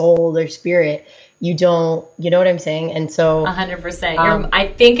their soul, their spirit. You don't, you know what I'm saying? And so 100%. I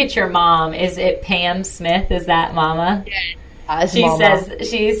think it's your mom. Is it Pam Smith? Is that mama? Yeah.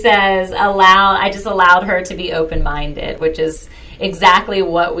 She says, I just allowed her to be open-minded, which is exactly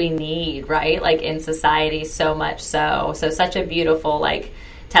what we need, right? Like in society, so much so. So such a beautiful, like,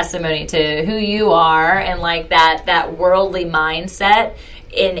 testimony to who you are, and like that worldly mindset,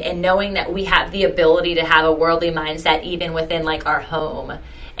 in knowing that we have the ability to have a worldly mindset even within like our home.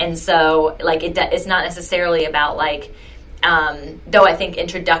 And so like it's not necessarily about like, though I think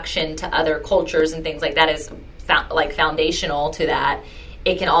introduction to other cultures and things like that is foundational to that.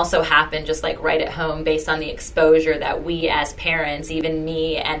 It can also happen just like right at home based on the exposure that we as parents, even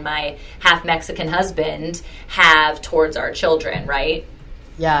me and my half Mexican husband, have towards our children, right?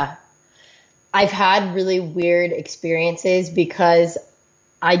 Yeah. I've had really weird experiences because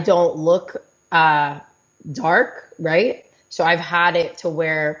I don't look dark, right? So I've had it to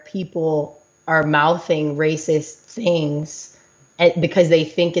where people are mouthing racist things because they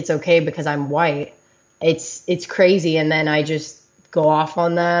think it's okay because I'm white. It's crazy. And then I just go off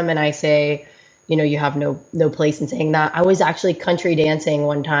on them and I say, you have no place in saying that. I was actually country dancing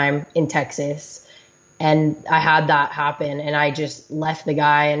one time in Texas, and I had that happen, and I just left the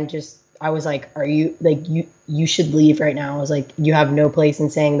guy and I was like, are you like, you should leave right now. I was like, you have no place in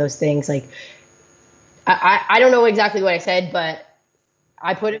saying those things. Like, I don't know exactly what I said, but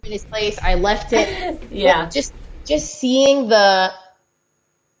I put him in his place. I left it. Yeah. just seeing the,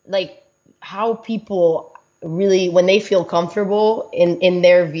 like, how people really, when they feel comfortable in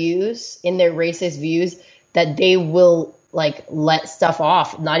their views, in their racist views, that they will like let stuff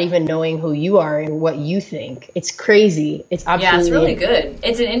off, not even knowing who you are and what you think. It's crazy. It's absolutely, yeah, it's really good.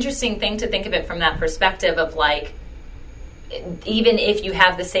 It's an interesting thing to think of it from that perspective of like, even if you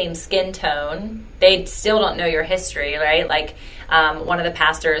have the same skin tone, they still don't know your history, right? Like, one of the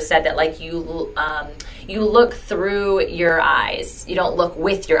pastors said that like you look through your eyes. You don't look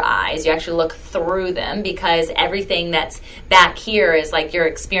with your eyes. You actually look through them, because everything that's back here is like your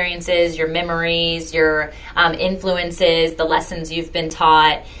experiences, your memories, your influences, the lessons you've been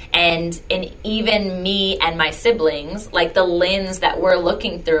taught. And even me and my siblings, like the lens that we're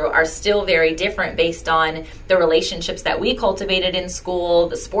looking through are still very different based on the relationships that we cultivated in school,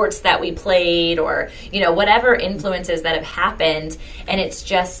 the sports that we played, or, you know, whatever influences that have happened. And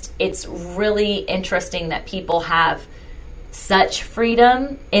it's really interesting that people have such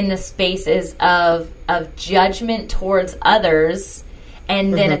freedom in the spaces of judgment towards others.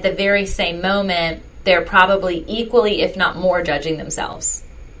 And then at the very same moment, they're probably equally, if not more, judging themselves,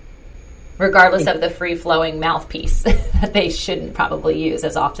 regardless of the free-flowing mouthpiece that they shouldn't probably use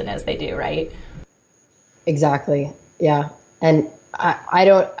as often as they do, right? Exactly. Yeah. And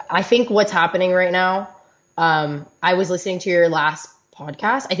I think what's happening right now, I was listening to your last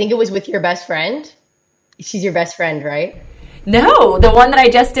podcast. I think it was with your best friend. She's your best friend, right? No, the one that I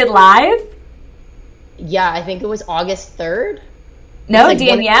just did live? Yeah, I think it was August 3rd. No, like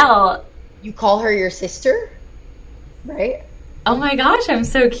Danielle. You call her your sister, right? Oh my gosh, I'm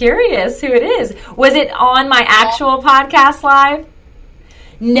so curious who it is. Was it on my actual podcast live?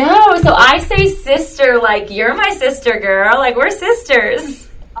 No, so I say sister like you're my sister, girl. Like we're sisters.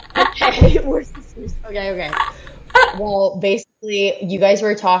 Okay, we're sisters. Okay. Well, basically, you guys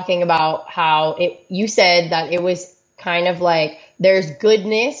were talking about how you said that it was kind of like there's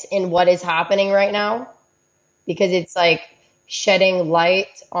goodness in what is happening right now, because it's like shedding light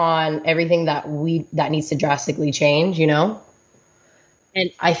on everything that needs to drastically change, you know?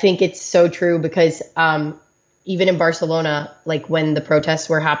 And I think it's so true, because even in Barcelona, like when the protests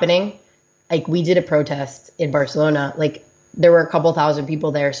were happening, like we did a protest in Barcelona, like there were a couple thousand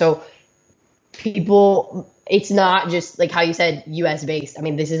people there. So people, it's not just like how you said US based. I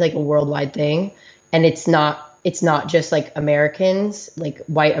mean, this is like a worldwide thing, and it's not just like Americans, like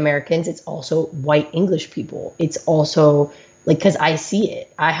white Americans. It's also white English people. It's also like, because I see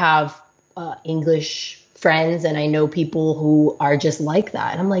it. I have English friends, and I know people who are just like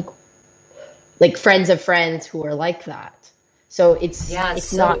that. And I'm like friends of friends who are like that. So it's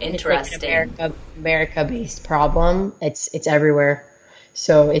so not interesting. Just like an America based problem. It's everywhere.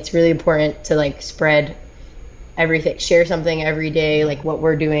 So it's really important to like spread everything, share something every day, like what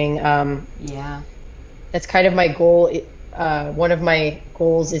we're doing. Yeah. That's kind of my goal. One of my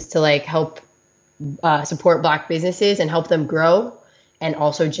goals is to like help support Black businesses and help them grow, and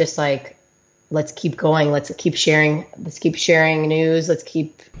also just like, let's keep going. Let's keep sharing news. Let's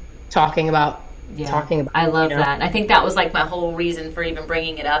keep talking about. I love that. I think that was like my whole reason for even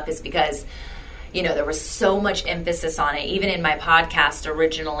bringing it up, is because, you know, there was so much emphasis on it, even in my podcast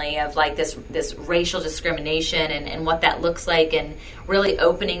originally, of like this racial discrimination and what that looks like, and really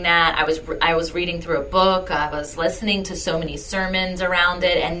opening that. I was reading through a book. I was listening to so many sermons around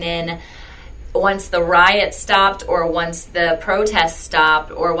it, and then once the riot stopped, or once the protests stopped,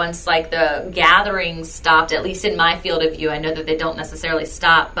 or once like the gatherings stopped, at least in my field of view, I know that they don't necessarily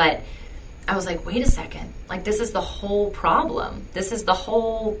stop, but I was like, wait a second, like this is the whole problem. This is the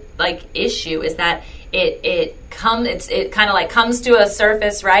whole like issue, is that it kind of like comes to a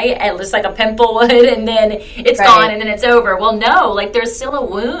surface, right? And just like a pimple would, and then it's gone, and then it's over. Well, no, like there's still a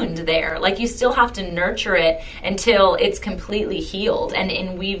wound there. Like you still have to nurture it until it's completely healed.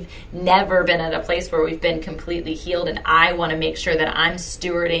 And we've never been at a place where we've been completely healed. And I want to make sure that I'm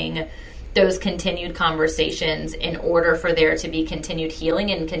stewarding those continued conversations in order for there to be continued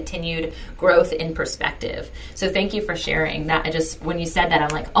healing and continued growth in perspective. So thank you for sharing that. When you said that, I'm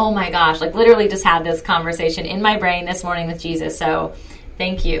like, oh my gosh, like literally just had this conversation in my brain this morning with Jesus. So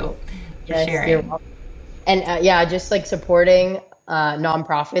thank you for sharing. And just like supporting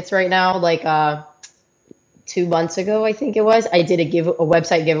nonprofits right now. Like 2 months ago, I think it was, I did a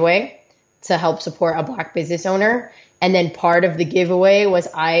website giveaway to help support a Black business owner. And then part of the giveaway was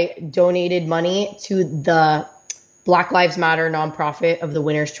I donated money to the Black Lives Matter nonprofit of the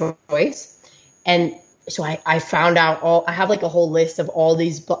winner's choice. And so I found out I have like a whole list of all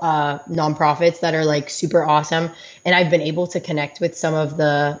these nonprofits that are like super awesome. And I've been able to connect with some of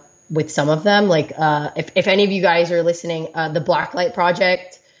them. Like if any of you guys are listening, the Blacklight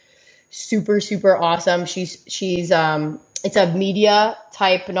Project, super, super awesome. She's it's a media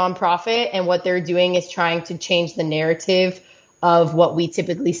type nonprofit, and what they're doing is trying to change the narrative of what we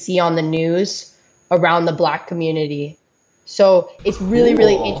typically see on the news around the Black community. So it's really,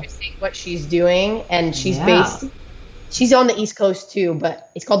 really interesting what she's doing, and she's on the East Coast too,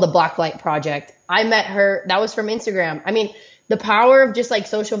 but it's called the Black Light Project. I met her, that was from Instagram. I mean, the power of just like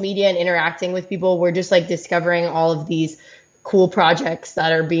social media and interacting with people, we're just like discovering all of these cool projects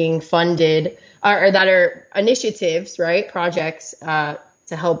that are being funded or that are initiatives, right? Projects to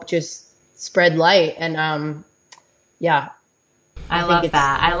help just spread light. And yeah. I love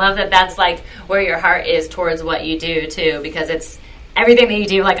that. I love that that's like where your heart is towards what you do too, because it's everything that you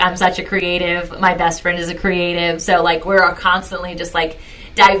do. Like, I'm such a creative. My best friend is a creative. So like we're constantly just like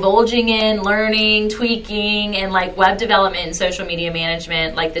divulging in, learning, tweaking, and like web development and social media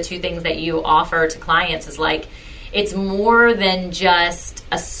management, like the two things that you offer to clients is like, it's more than just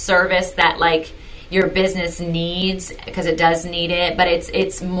a service that like your business needs, because it does need it, but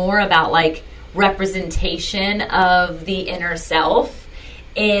it's more about like representation of the inner self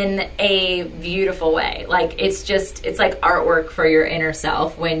in a beautiful way. Like it's like artwork for your inner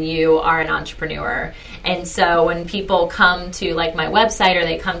self when you are an entrepreneur. And so when people come to like my website or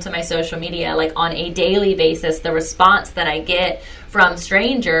they come to my social media, like on a daily basis, the response that I get from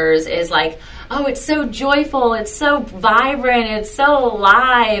strangers is like, oh, it's so joyful, it's so vibrant, it's so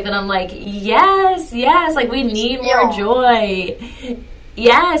alive. And I'm like, yes, like we need more joy.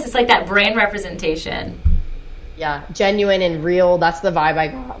 Yes, it's like that brand representation. Yeah, genuine and real. That's the vibe I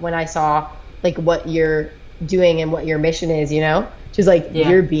got when I saw like what you're doing and what your mission is, you know? Just like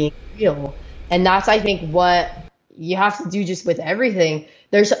you're being real. And that's, I think, what you have to do just with everything.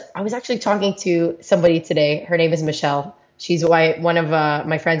 I was actually talking to somebody today. Her name is Michelle. She's one of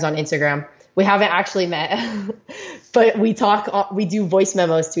my friends on Instagram. We haven't actually met, but we do voice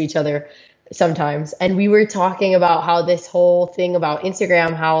memos to each other sometimes. And we were talking about how this whole thing about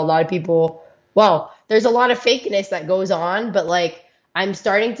Instagram, how a lot of people, well, there's a lot of fakeness that goes on, but like I'm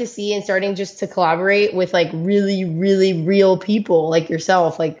starting to see and starting just to collaborate with like really, really real people like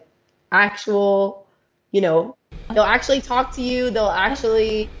yourself, like actual, they'll actually talk to you. They'll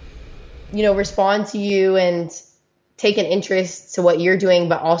actually, respond to you and take an interest to what you're doing,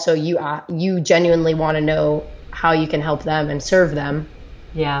 but also you genuinely want to know how you can help them and serve them.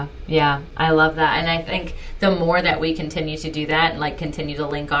 Yeah, I love that. And I think the more that we continue to do that and like continue to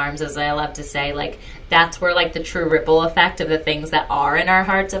link arms, as I love to say, like that's where like the true ripple effect of the things that are in our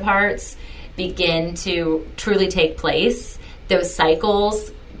hearts of hearts begin to truly take place. Those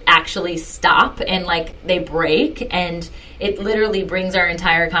cycles actually stop and like they break, and it literally brings our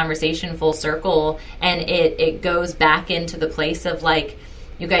entire conversation full circle, and it goes back into the place of like,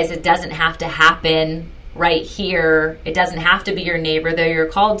 you guys, it doesn't have to happen right here. It doesn't have to be your neighbor, though you're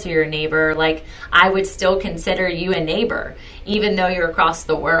called to your neighbor. Like I would still consider you a neighbor, even though you're across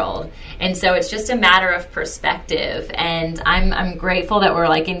the world. And so it's just a matter of perspective. And I'm grateful that we're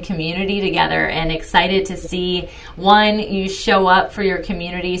like in community together, and excited to see you show up for your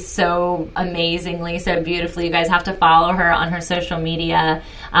community so amazingly, so beautifully. You guys have to follow her on her social media,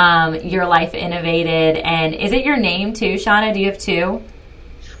 Your Life Innovated. And is it your name too, Shawna? Do you have two?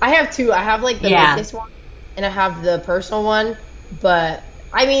 I have two. I have like the business one, and I have the personal one. But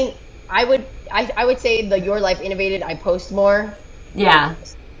I mean, I would say the Your Life Innovated, I post more. Yeah.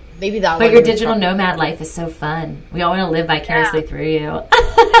 Maybe that one. But your digital nomad life is so fun. We all want to live vicariously through you.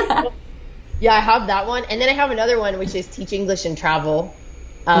 Yeah, I have that one. And then I have another one, which is Teach English and Travel.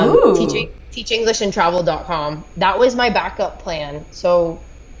 Teachenglishandtravel.com. That was my backup plan. So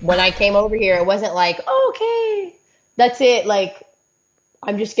when I came over here, it wasn't like, okay, that's it. Like,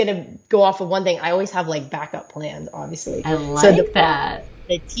 I'm just going to go off of one thing. I always have like backup plans, obviously. I like that.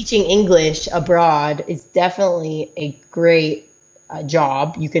 The teaching English abroad is definitely a great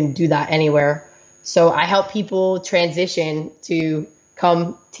job. You can do that anywhere. So I help people transition to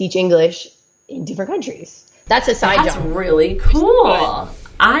come teach English in different countries. That's a side job. That's really cool.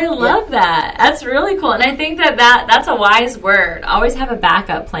 I love that. That's really cool. And I think that's a wise word. Always have a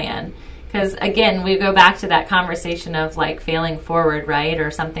backup plan. Because, again, we go back to that conversation of, like, failing forward, right?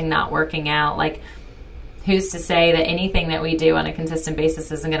 Or something not working out. Like, who's to say that anything that we do on a consistent basis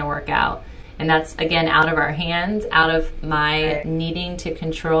isn't going to work out? And that's, again, out of our hands, out of my needing to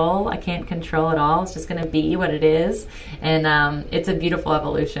control. I can't control it all. It's just going to be what it is. And it's a beautiful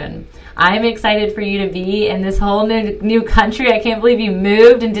evolution. I'm excited for you to be in this whole new country. I can't believe you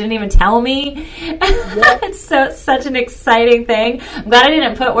moved and didn't even tell me. It's such an exciting thing. I'm glad I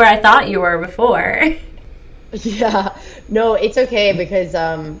didn't put where I thought you were before. Yeah. No, it's okay because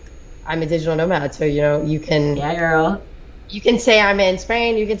I'm a digital nomad. So, you can... Yeah, girl. You can say I'm in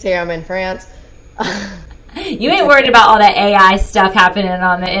Spain. You can say I'm in France. You ain't worried about all that AI stuff happening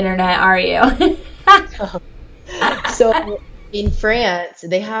on the internet, are you? So in France,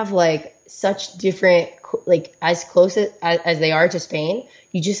 they have like such different, like as close as they are to Spain,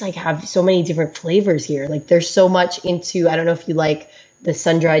 you just like have so many different flavors here. Like there's so much into, I don't know if you like the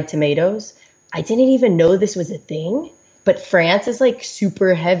sun-dried tomatoes. I didn't even know this was a thing, but France is like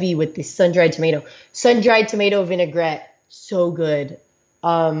super heavy with the sun-dried tomato. Sun-dried tomato vinaigrette, so good.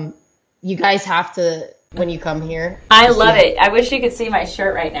 You guys have to, when you come here. I love it. I wish you could see my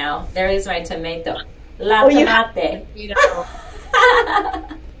shirt right now. There is my tomato. La tomate.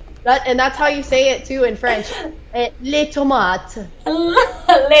 And that's how you say it too in French. Les tomates.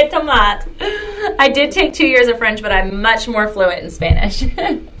 Les tomates. I did take 2 years of French, but I'm much more fluent in Spanish.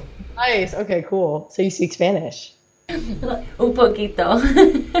 Nice. Okay, cool. So you speak Spanish. Un poquito.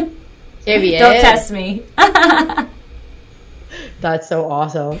 Qué bien. Don't test me. That's so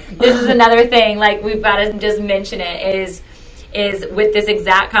awesome. This is another thing, like we've got to just mention it, is with this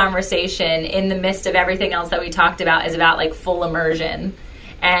exact conversation in the midst of everything else that we talked about is about like full immersion.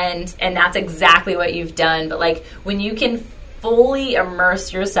 And that's exactly what you've done. But like when you can fully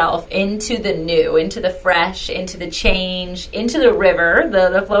immerse yourself into the new, into the fresh, into the change, into the river,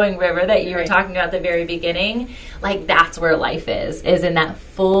 the flowing river that you were talking about at the very beginning, like that's where life is in that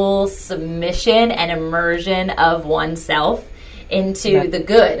full submission and immersion of oneself into the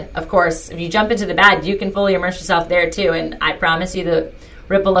good. Of course, if you jump into the bad, you can fully immerse yourself there too. And I promise you the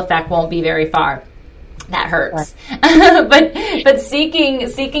ripple effect won't be very far. That hurts. but seeking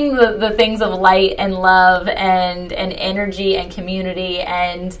the things of light and love and energy and community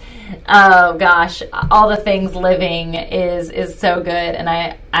and oh gosh, all the things living is so good, and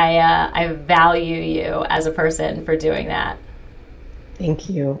I value you as a person for doing that. Thank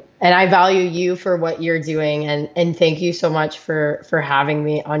you. And I value you for what you're doing, and thank you so much for having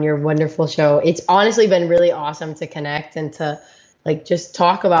me on your wonderful show. It's honestly been really awesome to connect and to like just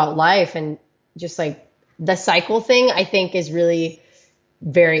talk about life, and just like the cycle thing I think is really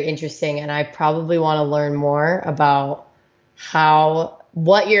very interesting, and I probably want to learn more about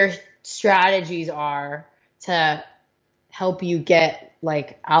what your strategies are to help you get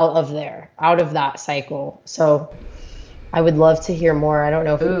like out of that cycle. So I would love to hear more. I don't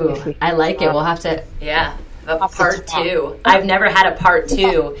know if we I like it. We'll have to, a part 2. I've never had a part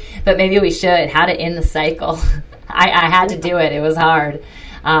 2, but maybe we should. How to end the cycle. I had to do it. It was hard.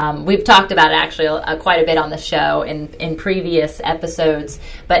 We've talked about it actually quite a bit on the show in previous episodes,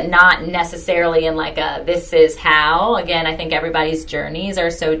 but not necessarily in like a this is how. Again, I think everybody's journeys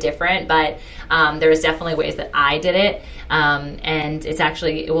are so different, but there's definitely ways that I did it. And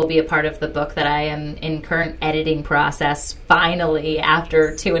it will be a part of the book that I am in current editing process, finally,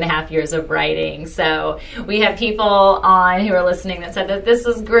 after 2.5 years of writing. So we have people on who are listening that said that this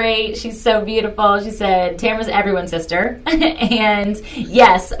was great. She's so beautiful. She said, Tamara's everyone's sister. And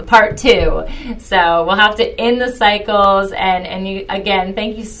yes, part 2. So we'll have to end the cycles. And you, again,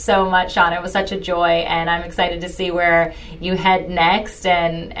 thank you so much, Shawna. It was such a joy. And I'm excited to see where you head next.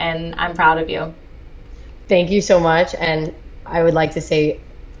 And I'm proud of you. Thank you so much, and I would like to say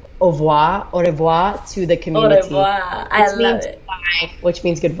au revoir to the community. Au revoir. I love it. Goodbye, which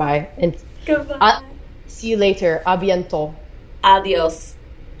means goodbye. And goodbye. I'll see you later. A bientôt. Adios.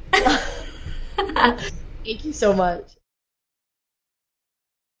 Thank you so much.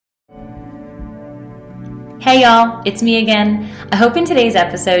 Hey y'all, it's me again. I hope in today's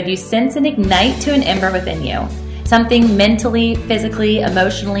episode you sense an ignite to an ember within you. Something mentally, physically,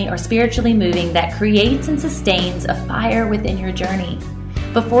 emotionally, or spiritually moving that creates and sustains a fire within your journey.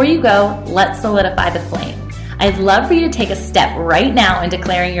 Before you go, let's solidify the flame. I'd love for you to take a step right now in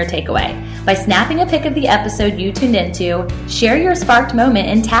declaring your takeaway. By snapping a pic of the episode you tuned into, share your sparked moment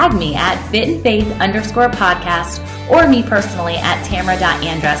and tag me at fitandfaith_podcast or me personally at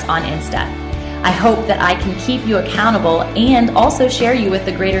tamara.andress on Insta. I hope that I can keep you accountable and also share you with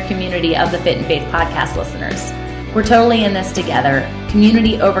the greater community of the Fit and Faith podcast listeners. We're totally in this together.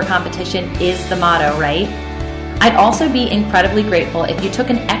 Community over competition is the motto, right? I'd also be incredibly grateful if you took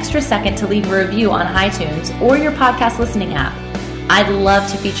an extra second to leave a review on iTunes or your podcast listening app. I'd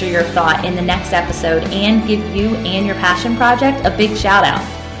love to feature your thought in the next episode and give you and your passion project a big shout out.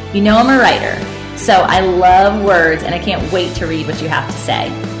 You know I'm a writer, so I love words and I can't wait to read what you have to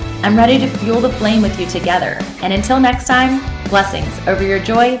say. I'm ready to fuel the flame with you together. And until next time, blessings over your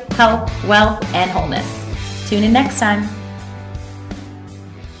joy, health, wealth, and wholeness. Tune in next time.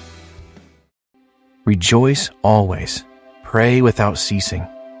 Rejoice always. Pray without ceasing.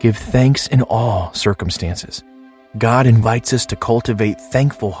 Give thanks in all circumstances. God invites us to cultivate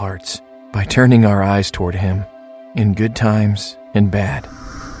thankful hearts by turning our eyes toward Him. in good times and bad.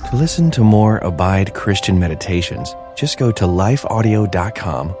 To listen to more Abide Christian meditations, just go to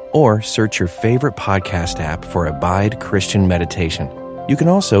lifeaudio.com or search your favorite podcast app for Abide Christian Meditation. You can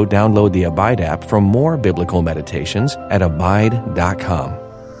also download the Abide app for more biblical meditations at abide.com.